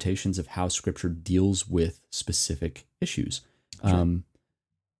interpretations of how Scripture deals with specific issues. Sure.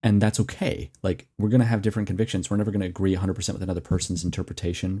 And that's okay. Like, we're going to have different convictions. We're never going to agree 100% with another person's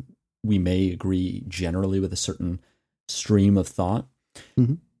interpretation. We may agree generally with a certain stream of thought,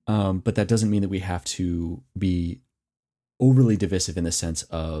 but that doesn't mean that we have to be overly divisive in the sense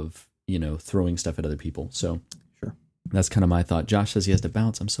of, throwing stuff at other people. So sure, that's kind of my thought. Josh says he has to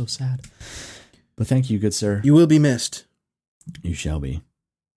bounce. I'm so sad. But thank you, good sir. You will be missed. You shall be.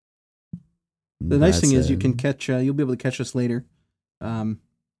 The nice thing is you can catch. You'll be able to catch us later.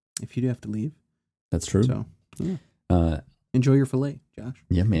 If you do have to leave. That's true. So, enjoy your filet, Josh.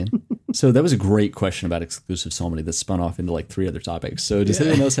 Yeah, man. So that was a great question about exclusive psalmody that spun off into like 3 other topics. So does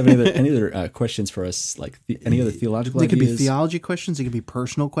anyone else have any other questions for us? Like any other theological They ideas? Could be theology questions. They could be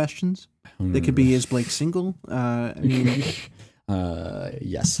personal questions. They could be, is Blake single?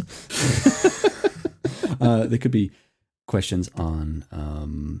 Yes. They could be questions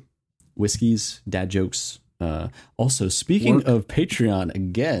on whiskeys, dad jokes. Also, speaking of Patreon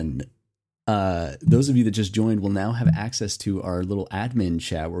again, those of you that just joined will now have access to our little admin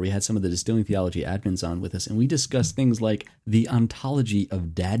chat where we had some of the Distilling Theology admins on with us, and we discussed things like the ontology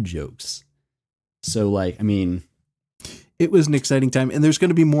of dad jokes. So, it was an exciting time, and there's going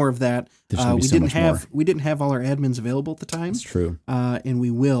to be more of that. We didn't have all our admins available at the time. That's true, and we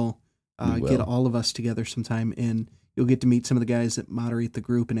will get all of us together sometime, and you'll get to meet some of the guys that moderate the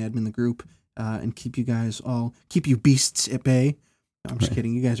group and admin the group. And keep you beasts at bay. No, I'm just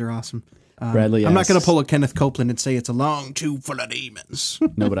kidding. You guys are awesome. Bradley, I'm not going to pull a Kenneth Copeland and say it's a long tube full of demons.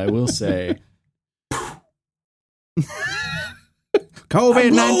 No, but I will say,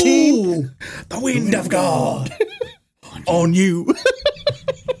 COVID-19, the wind of God on you.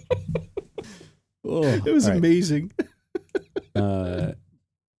 It was amazing.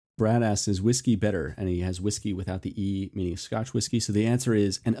 Brad asks, is whiskey better? And he has whiskey without the E, meaning Scotch whiskey. So the answer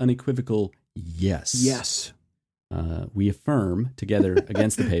is an unequivocal yes. Yes. We affirm together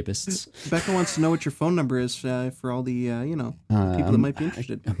against the papists. Becca wants to know what your phone number is for all the, people that might be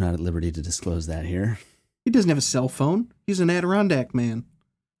interested. I'm not at liberty to disclose that here. He doesn't have a cell phone. He's an Adirondack man.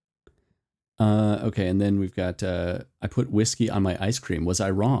 Okay, and then we've got, I put whiskey on my ice cream. Was I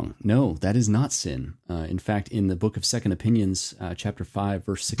wrong? No, that is not sin. In fact, in the book of Second Opinions, chapter 5,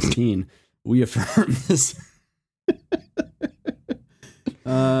 verse 16, we affirm this.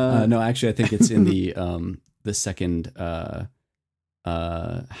 No, actually, I think it's in the second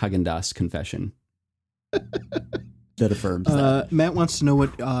Häagen-Dazs confession that affirms that. Matt wants to know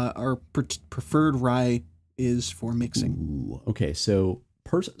what our preferred rye is for mixing. Ooh, okay, so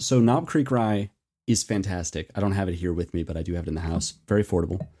Knob Creek Rye is fantastic. I don't have it here with me, but I do have it in the house. Very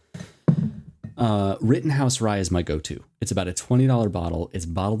affordable. Rittenhouse Rye is my go-to. It's about a $20 bottle. It's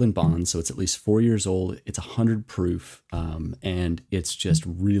bottled in bond, so it's at least 4 years old. It's 100 proof, and it's just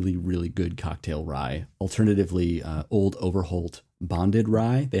really, really good cocktail rye. Alternatively, Old Overholt bonded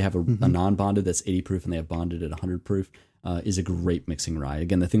rye. They have a non-bonded that's 80 proof, and they have bonded at 100 proof. Is a great mixing rye.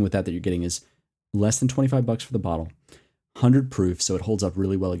 Again, the thing with that you're getting is less than $25 for the bottle, 100 proof, so it holds up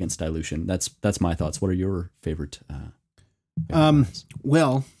really well against dilution. That's my thoughts. What are your favorite?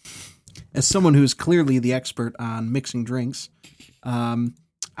 Well, as someone who's clearly the expert on mixing drinks,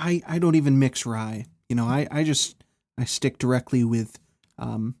 I don't even mix rye. You know, I stick directly with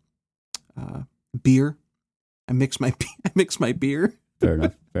beer. I mix my beer. Fair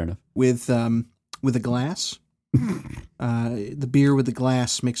enough. With a glass. The beer with the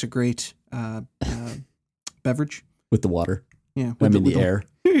glass makes a great beverage. With the water. Yeah. The air.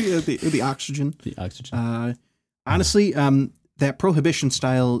 Yeah, the oxygen. The oxygen. Honestly, that Prohibition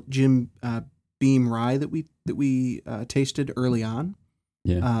style Jim Beam rye that we tasted early on.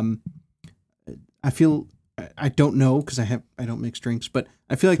 Yeah. I feel, I don't know because I don't mix drinks, but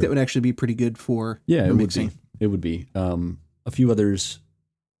I feel like that would actually be pretty good for mixing. It would be. A few others.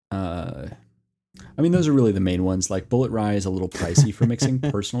 I mean, those are really the main ones. Like Bullet Rye is a little pricey for mixing,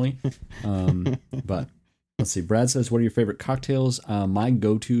 personally. But let's see. Brad says, "What are your favorite cocktails?" My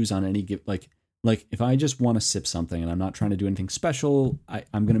go-tos on any like if I just want to sip something and I'm not trying to do anything special,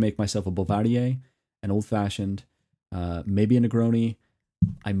 I'm going to make myself a Boulevardier, an old fashioned, maybe a Negroni.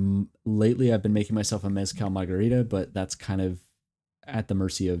 Lately I've been making myself a Mezcal Margarita, but that's kind of at the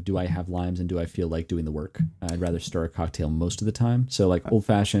mercy of, do I have limes and do I feel like doing the work? I'd rather stir a cocktail most of the time. So like old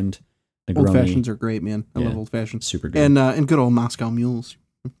fashioned, Negroni. Old fashions are great, man. I love old fashions. Super good. And good old Moscow mules.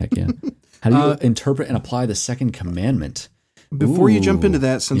 Heck yeah. How do you interpret and apply the second commandment? Before you jump into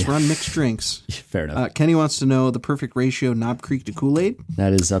that, since we're on mixed drinks, fair enough. Kenny wants to know the perfect ratio Knob Creek to Kool-Aid.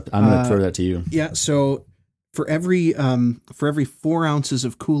 That is up. I'm going to throw that to you. Yeah. So for every 4 ounces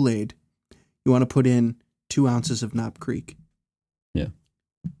of Kool-Aid, you want to put in 2 ounces of Knob Creek. Yeah,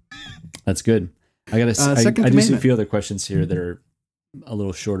 that's good. I got to. I do see a few other questions here that are a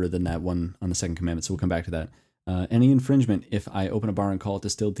little shorter than that one on the second commandment, so we'll come back to that. Any infringement if I open a bar and call it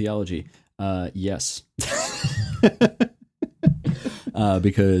Distilled Theology? Yes.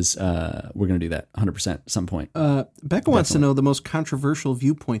 Because we're going to do that 100% at some point. Becca wants to know the most controversial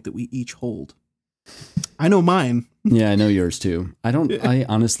viewpoint that we each hold. I know mine. Yeah, I know yours too. I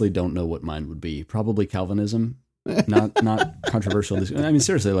honestly don't know what mine would be. Probably Calvinism. Not controversial. I mean,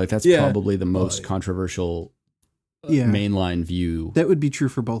 seriously, like that's probably the most controversial mainline view. That would be true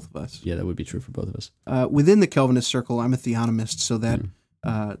for both of us. Yeah, that would be true for both of us. Within the Calvinist circle, I'm a theonomist, so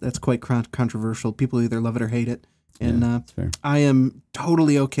that's quite controversial. People either love it or hate it. And that's fair. I am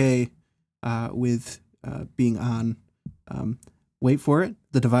totally okay with being on, wait for it,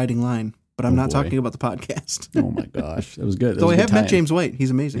 the dividing line. But I'm not talking about the podcast. Oh my gosh, that was good. Though I have met James White.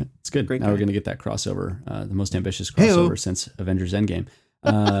 He's amazing. Yeah, it's good. Great now guy. We're going to get that crossover, the most ambitious crossover since Avengers Endgame.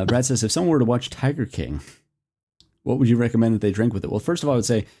 Brad says, if someone were to watch Tiger King, what would you recommend that they drink with it? Well, first of all, I would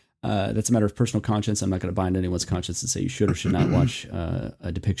say that's a matter of personal conscience. I'm not going to bind anyone's conscience and say you should or should not watch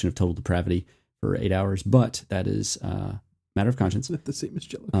a depiction of total depravity for 8 hours, but that is a matter of conscience. The same as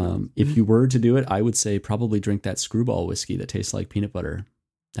jello. If you were to do it, I would say probably drink that Screwball whiskey that tastes like peanut butter.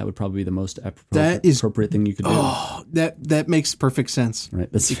 That would probably be the most appropriate thing you could do. Oh, that makes perfect sense.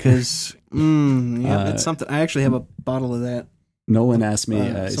 Right. That's because that's something. I actually have a bottle of that. Nolan asked me,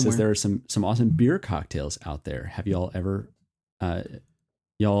 he says there are some awesome beer cocktails out there. Have y'all ever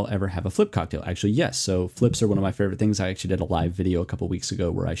have a flip cocktail? Actually, yes. So flips are one of my favorite things. I actually did a live video a couple weeks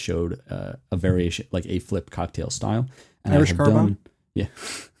ago where I showed a variation, like a flip cocktail style. And Irish Carbone? Yeah.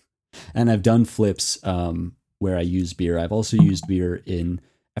 And I've done flips where I use beer. I've also used beer in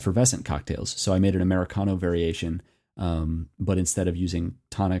effervescent cocktails. So I made an Americano variation, but instead of using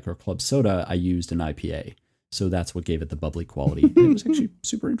tonic or club soda, I used an IPA. So that's what gave it the bubbly quality. It was actually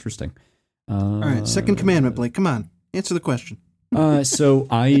super interesting. All right, second commandment, Blake. Come on, answer the question. So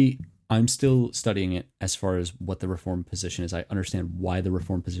I'm still studying it as far as what the Reformed position is. I understand why the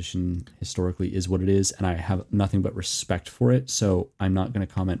Reformed position historically is what it is, and I have nothing but respect for it. So I'm not going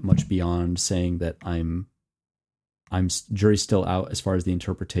to comment much beyond saying that I'm jury's still out as far as the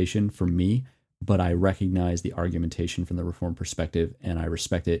interpretation for me, but I recognize the argumentation from the Reformed perspective, and I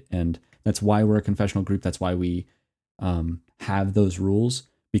respect it. And that's why we're a confessional group. That's why we have those rules,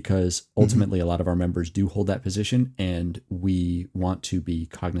 because ultimately a lot of our members do hold that position, and we want to be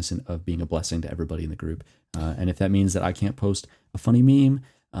cognizant of being a blessing to everybody in the group. And if that means that I can't post a funny meme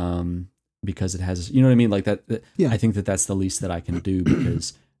because it has, you know what I mean? Like that, I think that that's the least that I can do,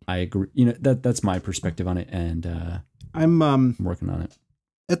 because I agree. That's my perspective on it, and I'm working on it.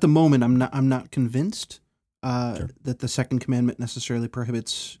 at the moment. I'm not convinced Sure. that the second commandment necessarily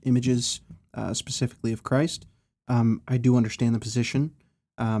prohibits images, specifically of Christ. I do understand the position.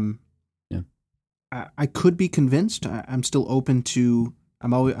 I could be convinced. I'm still open to.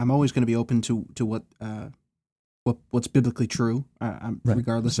 I'm always going to be open to what's biblically true. Right.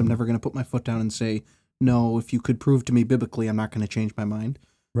 Regardless, I'm never going to put my foot down and say no. If you could prove to me biblically, I'm not going to change my mind.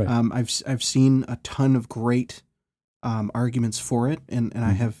 Right. I've seen a ton of great arguments for it, and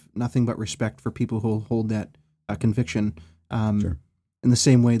I have nothing but respect for people who hold that conviction. Sure. In the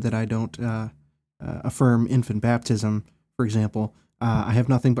same way that I don't affirm infant baptism, for example. I have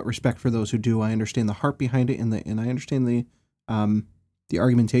nothing but respect for those who do. I understand the heart behind it, and I understand the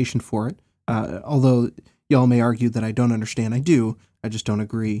argumentation for it. Although y'all may argue that I don't understand, I do. I just don't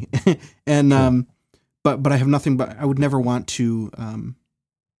agree. And Sure. But I have nothing but I would never want to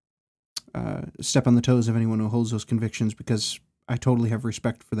step on the toes of anyone who holds those convictions, because I totally have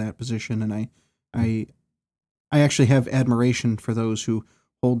respect for that position, and I actually have admiration for those who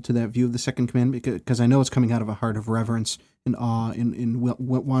hold to that view of the second commandment, because I know it's coming out of a heart of reverence and awe, in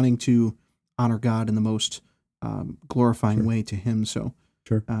wanting to honor God in the most glorifying Sure. way to Him. So,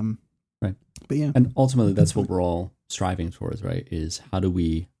 Sure. Right. But yeah, And ultimately, that's what we're all striving towards, right? Is how do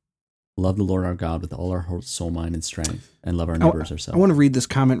we love the Lord our God with all our heart, soul, mind, and strength, and love our neighbors ourselves? I want to read this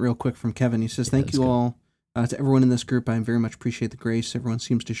comment real quick from Kevin. He says, Yeah, "Thank that's you good. all to everyone in this group. I very much appreciate the grace everyone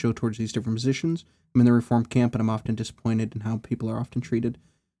seems to show towards these different positions. I'm in the Reformed camp, and I'm often disappointed in how people are often treated.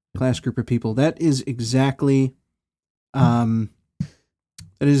 Class group of people. That is exactly, the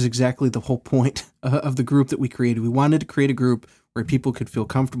whole point of the group that we created. We wanted to create a group where people could feel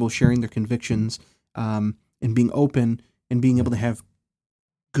comfortable sharing their convictions, and being open and being able to have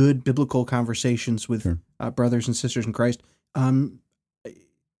good biblical conversations with Sure. brothers and sisters in Christ.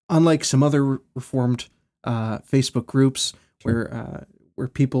 Unlike some other Reformed Facebook groups where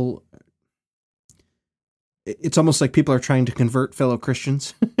people, it's almost like people are trying to convert fellow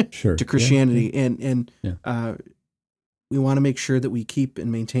Christians Sure. to Christianity, Yeah. and Yeah. we want to make sure that we keep and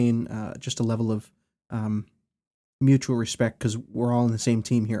maintain just a level of mutual respect, because we're all in the same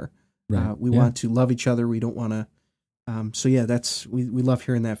team here. Right. We Yeah. want to love each other. We don't want to. So yeah, we love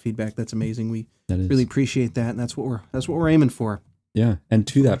hearing that feedback. That's amazing. We That is. really appreciate that, and that's what we're aiming for. Yeah. And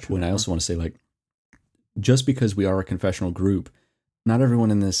to that point, I also want to say, like, just because we are a confessional group, not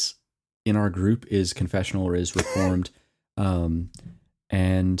everyone in our group is confessional or is Reformed.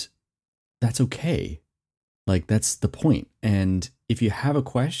 And that's okay. Like, that's the point. And if you have a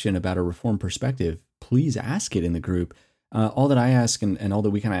question about a Reformed perspective, please ask it in the group. All that I ask and all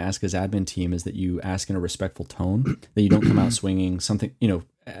that we kind of ask as admin team is that you ask in a respectful tone, that you don't come out swinging something,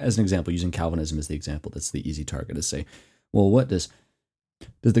 as an example, using Calvinism as the example. That's the easy target to say, well, what does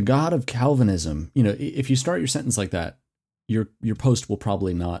the God of Calvinism, if you start your sentence like that, your post will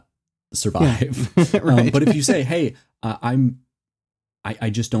probably not survive. Right. But if you say, hey, I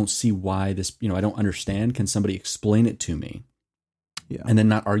just don't see why this, I don't understand. Can somebody explain it to me? Yeah. And then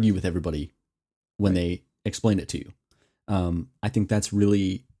not argue with everybody when they explain it to you. I think that's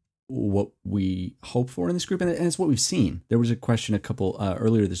really what we hope for in this group, and it's what we've seen. There was a question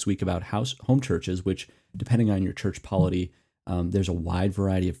earlier this week about home churches, which, depending on your church polity, there's a wide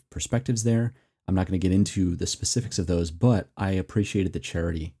variety of perspectives there. I'm not going to get into the specifics of those, but I appreciated the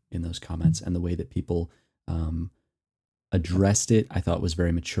charity in those comments and the way that people addressed it. I thought was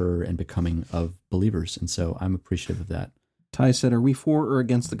very mature and becoming of believers, and so I'm appreciative of that. Ty said, "Are we for or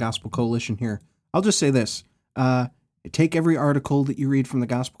against the Gospel Coalition here?" I'll just say this: take every article that you read from the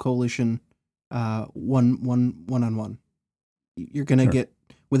Gospel Coalition, one-on-one. You're going to Sure. get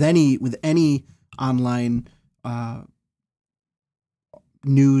with any online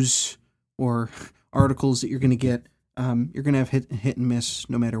news or articles that you're going to get. You're going to have hit and miss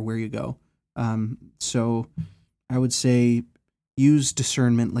no matter where you go. So I would say use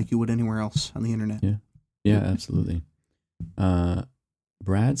discernment like you would anywhere else on the internet. Yeah, absolutely.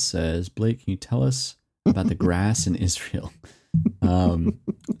 Brad says, Blake, can you tell us about the grass in Israel?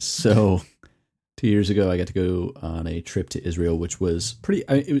 So 2 years ago, I got to go on a trip to Israel, which was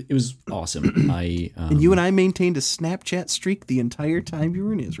it was awesome. And you and I maintained a Snapchat streak the entire time you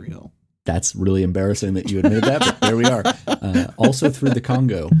were in Israel. That's really embarrassing that you admitted that, but there we are. Also through the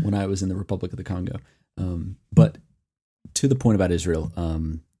Congo, when I was in the Republic of the Congo. But to the point about Israel,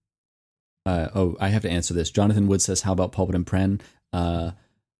 I have to answer this. Jonathan Wood says, how about Pulpit and Pen?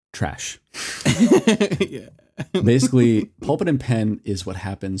 Trash. Yeah. Basically, Pulpit and Pen is what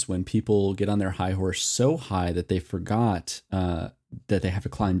happens when people get on their high horse so high that they forgot that they have to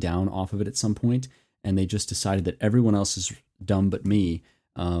climb down off of it at some point, and they just decided that everyone else is dumb but me.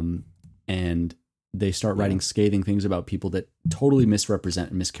 and they start writing scathing things about people that totally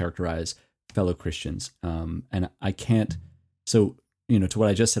misrepresent and mischaracterize fellow Christians. And I can't, so, to what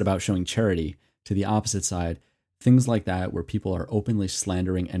I just said about showing charity, to the opposite side, things like that, where people are openly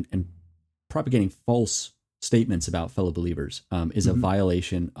slandering and propagating false statements about fellow believers, is a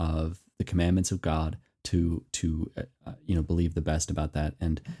violation of the commandments of God to believe the best about that.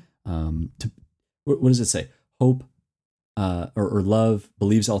 And what does it say? Hope, or love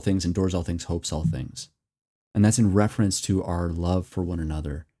believes all things, endures all things, hopes all things. And that's in reference to our love for one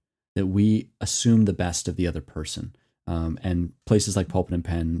another, that we assume the best of the other person. And places like Pulpit and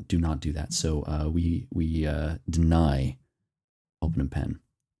Pen do not do that. So we deny Pulpit and Pen.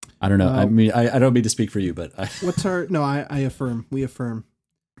 I don't know. I mean, I don't mean to speak for you, but I affirm. We affirm.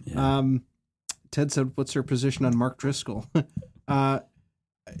 Yeah. Ted said, what's her position on Mark Driscoll? I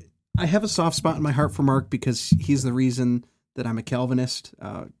have a soft spot in my heart for Mark because he's the reason that I'm a Calvinist.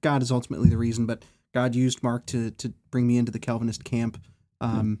 God is ultimately the reason, but God used Mark to bring me into the Calvinist camp,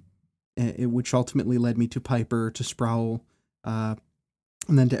 which ultimately led me to Piper, to Sproul, and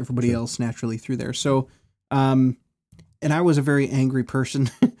then to everybody else naturally through there. So, and I was a very angry person,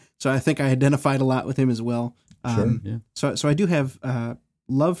 so I think I identified a lot with him as well. So I do have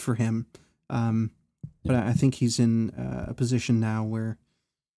love for him, but I think he's in a position now where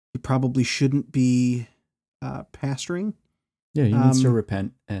he probably shouldn't be pastoring. Yeah, he needs to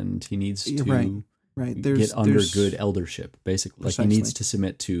repent, and he needs to get under good eldership, basically. Like, he needs to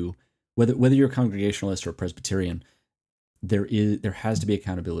submit to, whether you're a Congregationalist or a Presbyterian, there has to be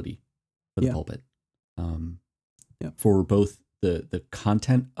accountability for the pulpit, for both the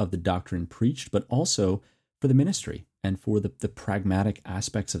content of the doctrine preached, but also for the ministry and for the pragmatic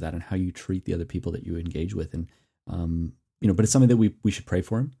aspects of that and how you treat the other people that you engage with. And but it's something that we should pray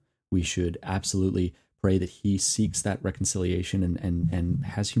for him. We should absolutely pray that he seeks that reconciliation and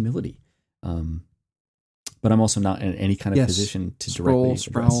has humility. But I'm also not in any kind of position to directly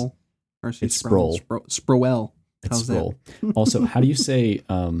address. It's Sproul. Sproul. It's Sproul. Also, how do you say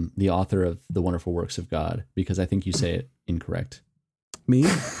the author of The Wonderful Works of God? Because I think you say it incorrect. Me?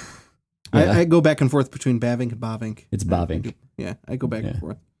 I go back and forth between Bavink and Bavink. It's Bavink. I go back and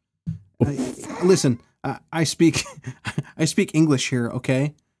forth. Listen, I speak English here,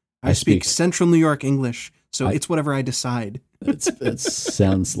 okay? I speak Central New York English, so it's whatever I decide. It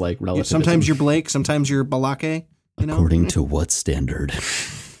sounds like relativism. Sometimes you're Blake, sometimes you're Balake. According to what standard?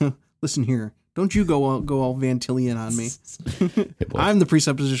 Listen here, don't you go all Van Tillian on me. I'm the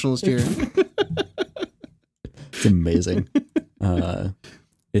presuppositionalist here. It's amazing.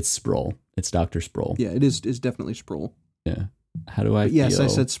 It's Sproul. It's Dr. Sproul. Yeah, it is. It's definitely Sproul. Yeah. How do I feel? Yes, I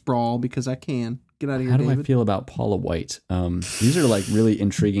said sprawl because I can. Get out of here, How do David. I feel about Paula White? These are like really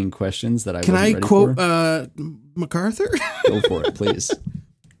intriguing questions that I Can wasn't I ready quote for. MacArthur? Go for it, please.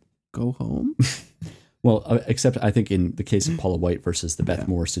 Go home. Well, except I think in the case of Paula White versus the Beth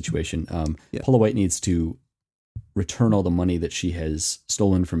Moore situation, Paula White needs to return all the money that she has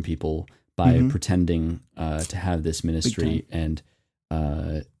stolen from people by pretending to have this ministry. And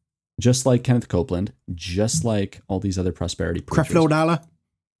just like Kenneth Copeland, just like all these other prosperity preachers. Creflo Dollar.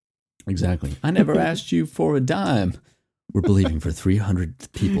 Exactly. I never asked you for a dime. We're believing for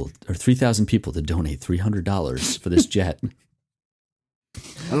 300 people or 3,000 people to donate $300 for this jet.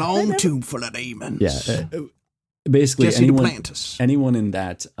 A long tube full of demons. Yeah. Basically, Jesse anyone in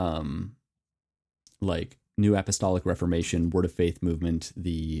that like New Apostolic Reformation, Word of Faith movement,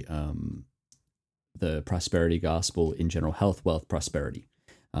 the prosperity gospel in general, health, wealth, prosperity,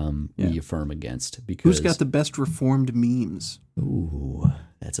 we affirm against. Because who's got the best reformed memes? Ooh,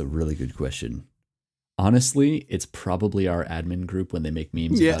 that's a really good question. Honestly, it's probably our admin group when they make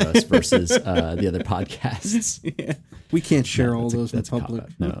memes about us versus the other podcasts. Yeah. We can't share all those in public.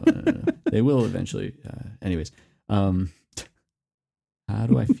 No. They will eventually. Anyways, how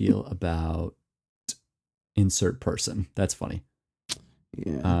do I feel about insert person? That's funny.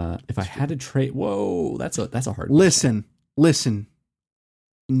 Yeah. If I had to trade, whoa, that's a hard. Listen.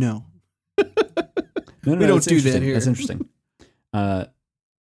 No. No, we don't do that here. That's interesting.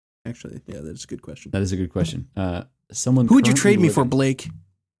 Actually, yeah, that's a good question. That is a good question. Someone. Who would you trade me for, Blake?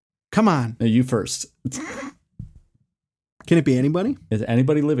 Come on. No, you first. Can it be anybody? Is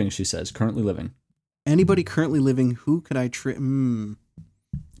anybody living? She says, currently living. Anybody currently living? Who could I trade?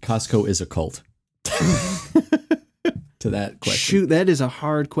 Costco is a cult. To that question. Shoot, that is a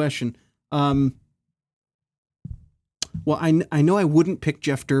hard question. Well, I know I wouldn't pick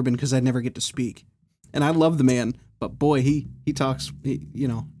Jeff Durbin because I'd never get to speak, and I love the man, but boy, he talks. He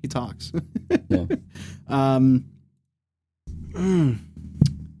talks. Yeah.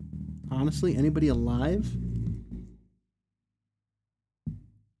 Honestly, anybody alive?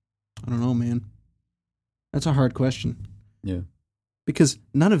 don't know, man. That's a hard question. Yeah. Because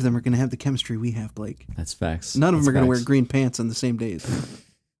none of them are going to have the chemistry we have, Blake. That's facts. None of them are going to wear facts. green pants on the same days.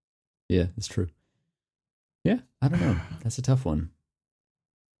 Yeah, that's true. Yeah, I don't know. That's a tough one.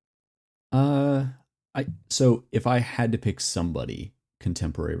 So if I had to pick somebody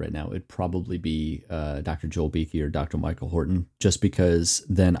contemporary right now, it'd probably be Dr. Joel Beakey or Dr. Michael Horton, just because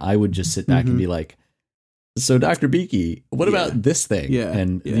then I would just sit back and be like, so Dr. Beakey, what about this thing? Yeah.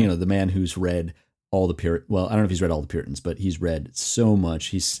 And you know, the man who's read all the well, I don't know if he's read all the Puritans, but he's read so much.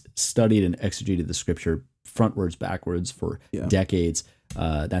 He's studied and exegeted the scripture frontwards, backwards for decades.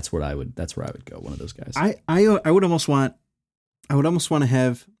 That's where I would go. One of those guys. I would almost want to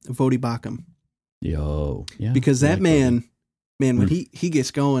have Vodi Bakum. Yeah. Because that man, when he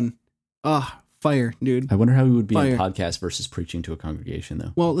gets going, fire, dude. I wonder how he would be Fire. in podcast versus preaching to a congregation,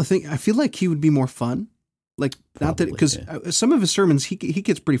 though. Well, the thing, I feel like he would be more fun. Like, not that, Probably, because some of his sermons, he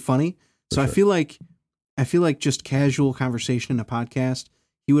gets pretty funny. So For sure. I feel like just casual conversation in a podcast,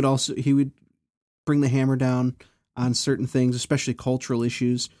 he would bring the hammer down on certain things, especially cultural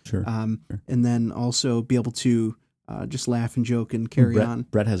issues. Sure. And then also be able to just laugh and joke and carry on.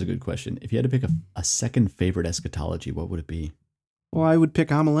 Brett has a good question. If you had to pick a second favorite eschatology, what would it be? Well, I would pick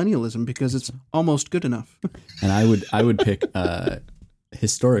amillennialism because it's almost good enough. And I would pick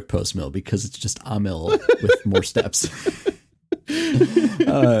historic post-mill because it's just Amil with more steps.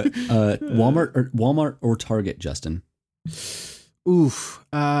 Walmart or Target, Justin? Oof.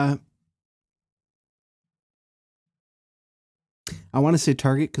 I want to say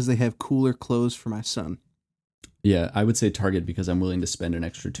Target because they have cooler clothes for my son. Yeah, I would say Target because I'm willing to spend an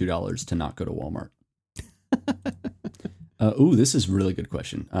extra $2 to not go to Walmart. This is a really good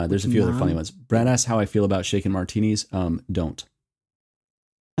question. There's a few other funny ones. Brad asks how I feel about shaken martinis. Don't.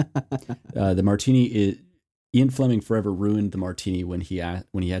 The martini is... Ian Fleming forever ruined the martini when he had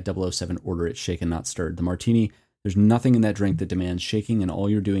 007 order it shaken, not stirred. The martini, there's nothing in that drink that demands shaking, and all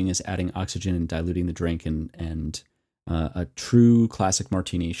you're doing is adding oxygen and diluting the drink. And a true classic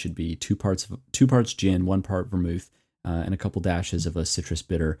martini should be two parts gin, 1 part vermouth, and a couple dashes of a citrus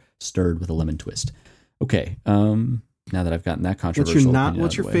bitter stirred with a lemon twist. Okay, now that I've gotten that controversial,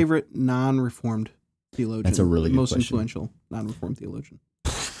 what's your favorite non-reformed theologian? That's a really good most question. Influential non-reformed theologian.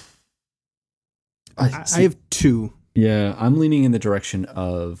 I have 2. Yeah, I'm leaning in the direction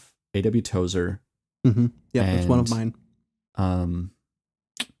of A.W. Tozer. Mm-hmm. Yeah, that's one of mine.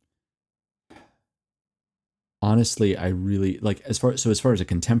 Honestly, I really like as far as a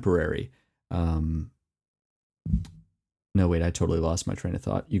contemporary. No, wait, I totally lost my train of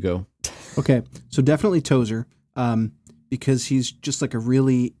thought. You go. Okay, so definitely Tozer, because he's just like a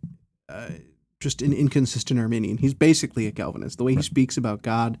really, just an inconsistent Arminian. He's basically a Calvinist. The way he speaks about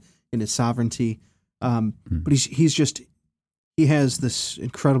God and His sovereignty. But he has this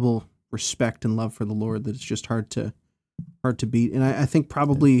incredible respect and love for the Lord that it's just hard to beat. And I think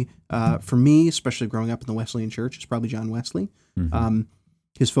probably for me, especially growing up in the Wesleyan Church, it's probably John Wesley. Mm-hmm.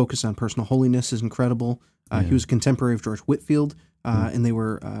 His focus on personal holiness is incredible. He was a contemporary of George Whitefield, and they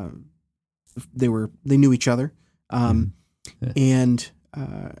knew each other. And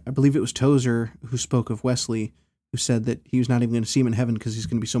I believe it was Tozer who spoke of Wesley, who said that he was not even going to see him in heaven because he's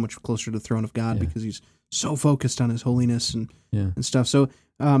going to be so much closer to the throne of God because he's so focused on his holiness and stuff. So,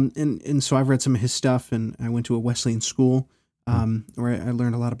 and so I've read some of his stuff, and I went to a Wesleyan school where I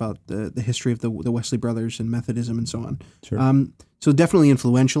learned a lot about the history of the Wesley brothers and Methodism and so on. Sure. So definitely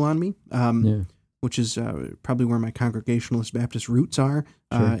influential on me, which is probably where my Congregationalist Baptist roots are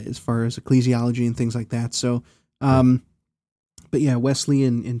as far as ecclesiology and things like that. So, but yeah, Wesley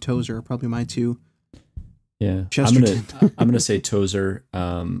and Tozer are probably my 2. Yeah, Chesterton. I'm gonna say Tozer,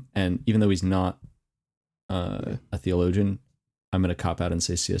 and even though he's not a theologian, I'm gonna cop out and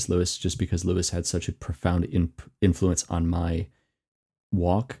say C.S. Lewis, just because Lewis had such a profound influence on my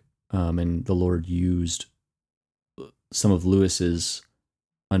walk, and the Lord used some of Lewis's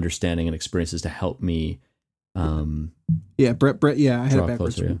understanding and experiences to help me. Brett. Yeah, I had it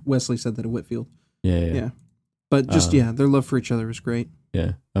backwards. Closer, yeah. Wesley said that at Whitefield. Yeah. But just their love for each other is great.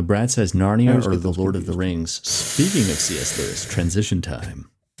 Yeah. Brad says Narnia or The Lord of the Rings. Speaking of C.S. Lewis, transition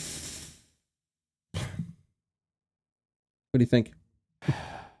time. What do you think?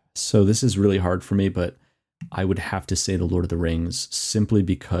 So this is really hard for me, but I would have to say The Lord of the Rings simply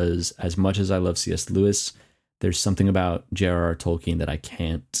because as much as I love C.S. Lewis, there's something about J.R.R. Tolkien that I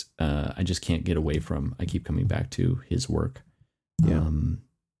just can't get away from. I keep coming back to his work. Yeah.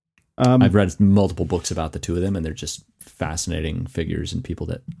 I've read multiple books about the two of them, and they're just fascinating figures and people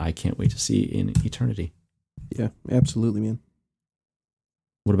that I can't wait to see in eternity. Yeah, absolutely, man.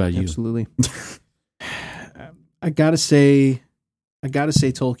 What about you? Absolutely. I gotta say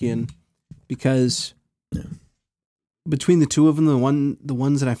Tolkien. because between the two of them, the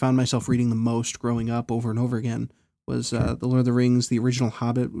ones that I found myself reading the most growing up over and over again was The Lord of the Rings. The original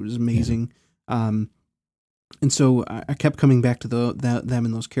Hobbit was amazing. And so I kept coming back to them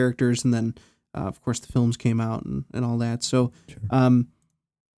and those characters. And then, of course, the films came out and all that. So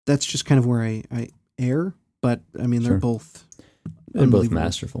that's just kind of where I err. But, I mean, they're both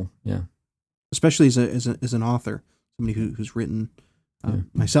masterful. Yeah. Especially as an author, somebody who's written,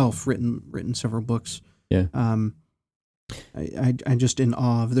 myself, written several books. Yeah. I'm just in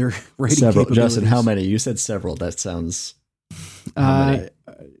awe of their writing several. capabilities. Justin, how many? You said several. That sounds... How many?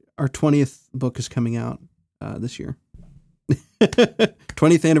 Our 20th book is coming out this year.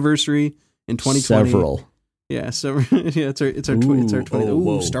 20th anniversary in 2020. Several. Yeah, it's our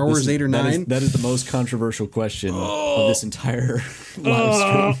 20th. Star Wars 8 or 9. That is the most controversial question of this entire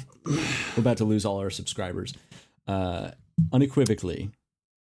live stream. We're about to lose all our subscribers. Unequivocally,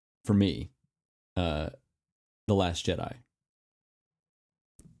 for me, The Last Jedi.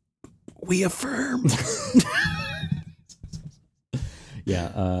 We affirm.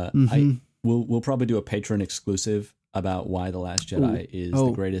 Yeah, we'll probably do a Patreon exclusive about why The Last Jedi is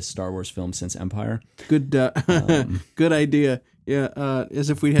the greatest Star Wars film since Empire. Good, good idea. Yeah, as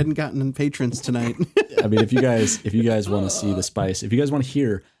if we hadn't gotten patrons tonight. I mean, if you guys want to see the spice, if you guys want to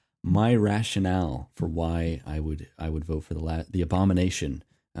hear my rationale for why I would vote for the abomination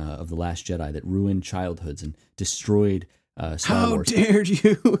of The Last Jedi that ruined childhoods and destroyed Star Wars. How dared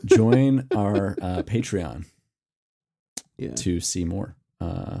you? Join our Patreon to see more.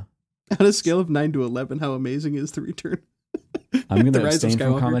 On a scale of 9 to 11, how amazing is The Return? I'm going to abstain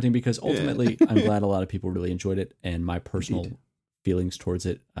from commenting because ultimately I'm glad a lot of people really enjoyed it, and my personal feelings towards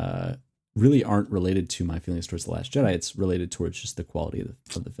it really aren't related to my feelings towards The Last Jedi. It's related towards just the quality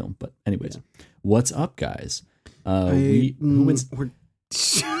of the film. But anyways, what's up, guys? Who wins?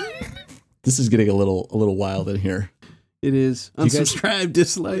 This is getting a little wild in here. It is. Unsubscribe,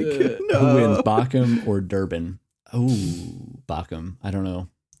 dislike. No. Who wins, Bachem or Durbin? Oh, Bachem. I don't know.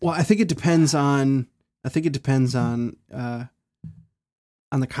 Well, I think it depends on the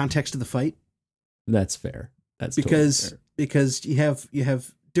context of the fight. That's fair. That's because totally fair. you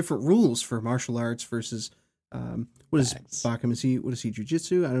have different rules for martial arts versus what is Bachem? What is he?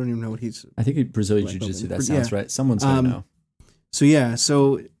 Jiu-jitsu? I don't even know what he's. I think Brazilian Jiu-Jitsu. That sounds right. Someone's gonna know. So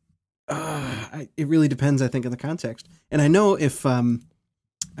it really depends, I think, on the context. And I know if, but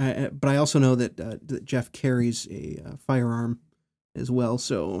I also know that Jeff carries a firearm as well.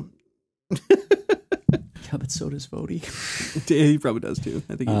 So yeah, but so does Vody. He probably does too.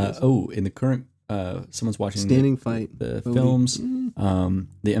 I think he does. In the current, someone's watching standing fight, the Vody. Films,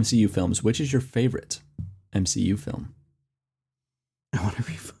 the MCU films. Which is your favorite MCU film? I want to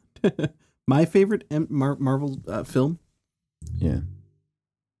refund. My favorite Marvel film. Yeah.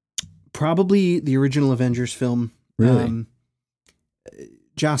 Probably the original Avengers film. Really?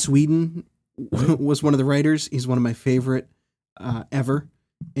 Joss Whedon was one of the writers. He's one of my favorite ever.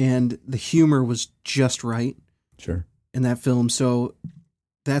 And the humor was just right. Sure. In that film. So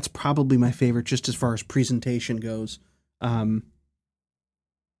that's probably my favorite just as far as presentation goes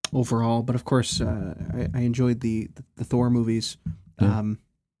overall. But of course, I enjoyed the Thor movies. Yeah.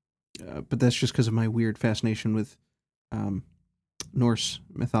 But that's just because of my weird fascination with Norse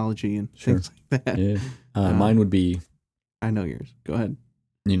mythology and things like that. Yeah. Mine would be. I know yours. Go ahead.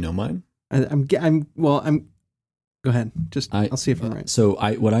 You know mine? I'm. Go ahead. I'll see if I'm right. So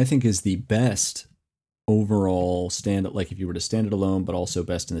what I think is the best overall like if you were to stand it alone, but also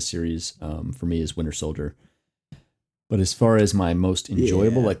best in the series, for me is Winter Soldier. But as far as my most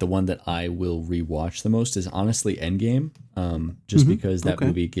enjoyable, like the one that I will rewatch the most is honestly Endgame, just because that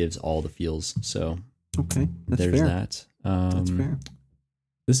movie gives all the feels. So there's fair. That. That's fair.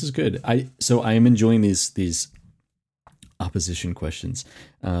 This is good. I am enjoying these opposition questions,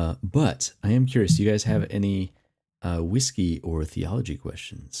 but I am curious. Do you guys have any whiskey or theology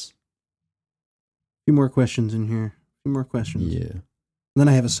questions? A few more questions in here. A few more questions. Yeah. And then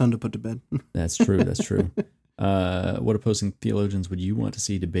I have a son to put to bed. That's true. That's true. What opposing theologians would you want to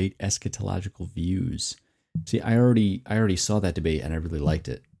see debate eschatological views? See, I already saw that debate and I really liked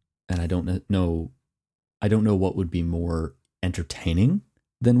it, and I don't know what would be more entertaining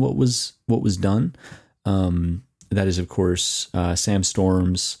than what was done. That is, of course, Sam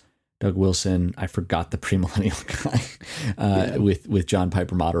Storms, Doug Wilson. I forgot the premillennial guy with John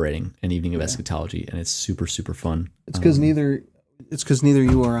Piper moderating an evening of eschatology, and it's super super fun. It's because neither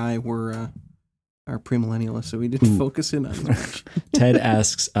you or I were are premillennialists, so we didn't focus in on as much. Ted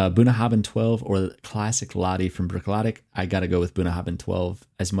asks, Bunnahabhain 12 or the classic Lottie from Bricklatic? I got to go with Bunnahabhain 12.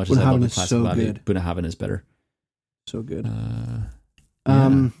 As much as I love the classic Lottie, Bunnahabhain is better. So good.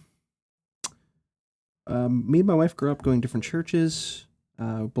 me and my wife grew up going to different churches.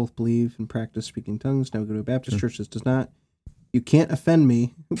 Both believe and practice speaking tongues. Now we go to a Baptist church that does not. You can't offend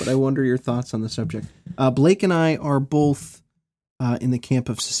me, but I wonder your thoughts on the subject. Blake and I are both in the camp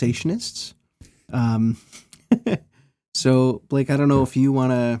of cessationists. So, Blake, I don't know if you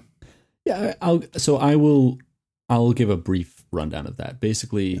want to... Yeah, I'll give a brief rundown of that.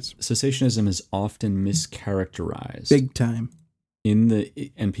 Basically, cessationism is often mischaracterized. Big time.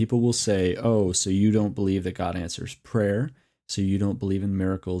 And people will say, oh, so you don't believe that God answers prayer, so you don't believe in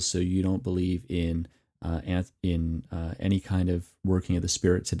miracles, so you don't believe in any kind of working of the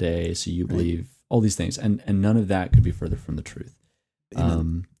Spirit today, so you believe all these things. And none of that could be further from the truth.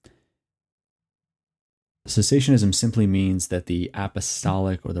 Cessationism simply means that the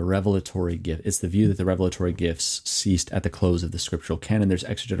apostolic or the revelatory gift, it's the view that the revelatory gifts ceased at the close of the scriptural canon. There's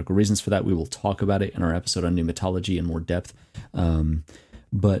exegetical reasons for that. We will talk about it in our episode on pneumatology in more depth.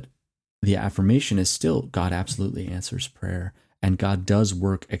 But the affirmation is still God absolutely answers prayer, and God does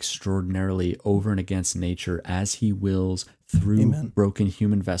work extraordinarily over and against nature as he wills through broken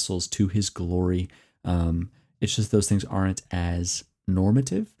human vessels to his glory. It's just those things aren't as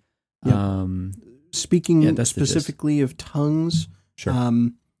normative. Speaking specifically of tongues, sure.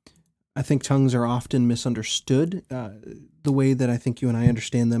 I think tongues are often misunderstood. The way that I think you and I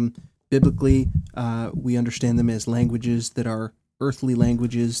understand them biblically, we understand them as languages that are earthly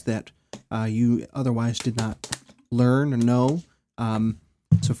languages that you otherwise did not learn or know.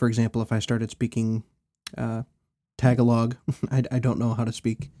 So, for example, if I started speaking Tagalog, I don't know how to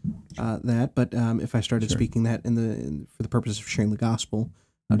speak that, but if I started speaking that for the purpose of sharing the gospel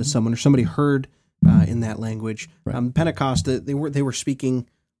to someone, or somebody heard in that language. Pentecost, they were speaking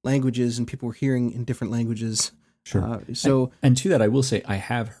languages, and people were hearing in different languages. Sure. And to that, I will say I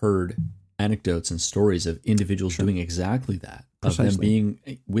have heard anecdotes and stories of individuals doing exactly that, of them being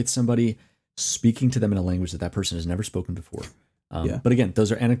with somebody, speaking to them in a language that person has never spoken before. But again,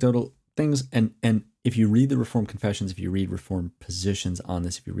 those are anecdotal things, and if you read the Reformed Confessions, if you read Reformed positions on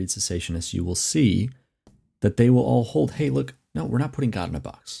this, if you read cessationists, you will see that they will all hold, hey, look, no, we're not putting God in a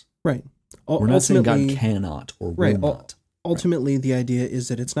box. Right. We're not saying God cannot or will not. Ultimately, the idea is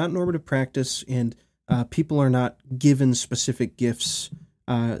that it's not normative practice, and people are not given specific gifts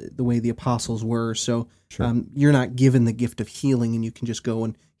the way the apostles were. So you're not given the gift of healing, and you can just go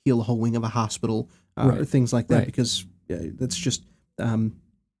and heal a whole wing of a hospital or things like that, because that's just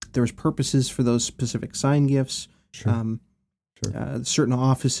there's purposes for those specific sign gifts. Certain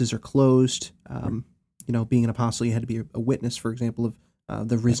offices are closed. Being an apostle, you had to be a witness, for example, of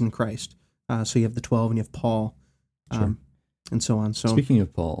the risen Christ. So you have the 12 and you have Paul, and so on. So speaking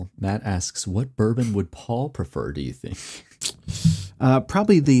of Paul, Matt asks, what bourbon would Paul prefer, do you think?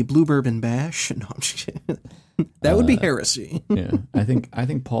 Probably the Blue Bourbon Bash. No, I'm just kidding. That would be heresy. I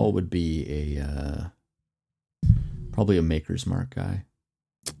think Paul would be probably a Maker's Mark guy.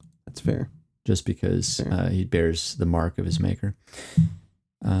 That's fair. Just because he bears the mark of his maker.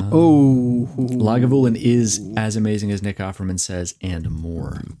 Lagavulin is as amazing as Nick Offerman says, and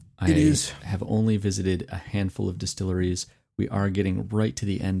more. I have only visited a handful of distilleries. We are getting right to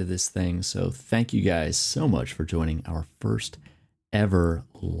the end of this thing, so thank you guys so much for joining our first ever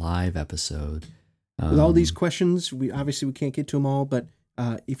live episode. With all these questions, we can't get to them all, but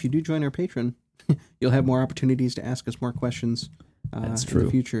if you do join our Patreon, you'll have more opportunities to ask us more questions in the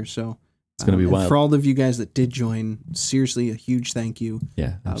future. So it's going to be wild. For all of you guys that did join, seriously, a huge thank you.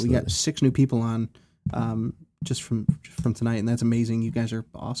 Yeah, we got 6 new people on just from tonight, and that's amazing. You guys are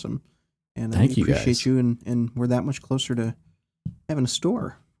awesome, and thank you, appreciate you, and we're that much closer to having a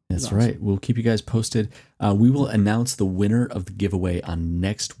store. That's awesome. Right. We'll keep you guys posted. We will announce the winner of the giveaway on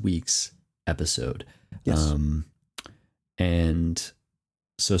next week's episode. Yes. And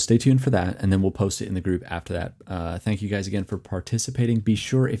so stay tuned for that, and then we'll post it in the group after that. Thank you guys again for participating. Be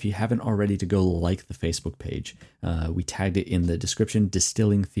sure, if you haven't already, to go like the Facebook page. We tagged it in the description,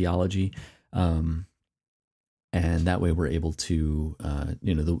 Distilling Theology. And that way we're able to,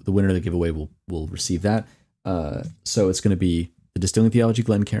 the winner of the giveaway will receive that. So it's going to be the Distilling Theology,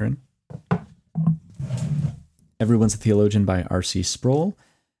 Glenn Caron. Everyone's a Theologian by R.C. Sproul.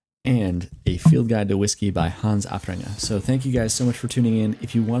 And a Field Guide to Whiskey by Hans Afranger. So thank you guys so much for tuning in.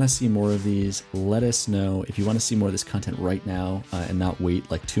 If you want to see more of these, let us know. If you want to see more of this content right now and not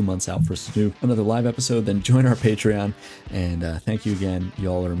wait like 2 months out for us to do another live episode, then join our Patreon. And thank you again. You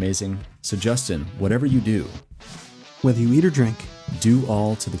all are amazing. So Justin, whatever you do, whether you eat or drink, do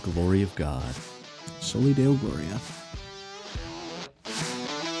all to the glory of God. Soli Deo Gloria.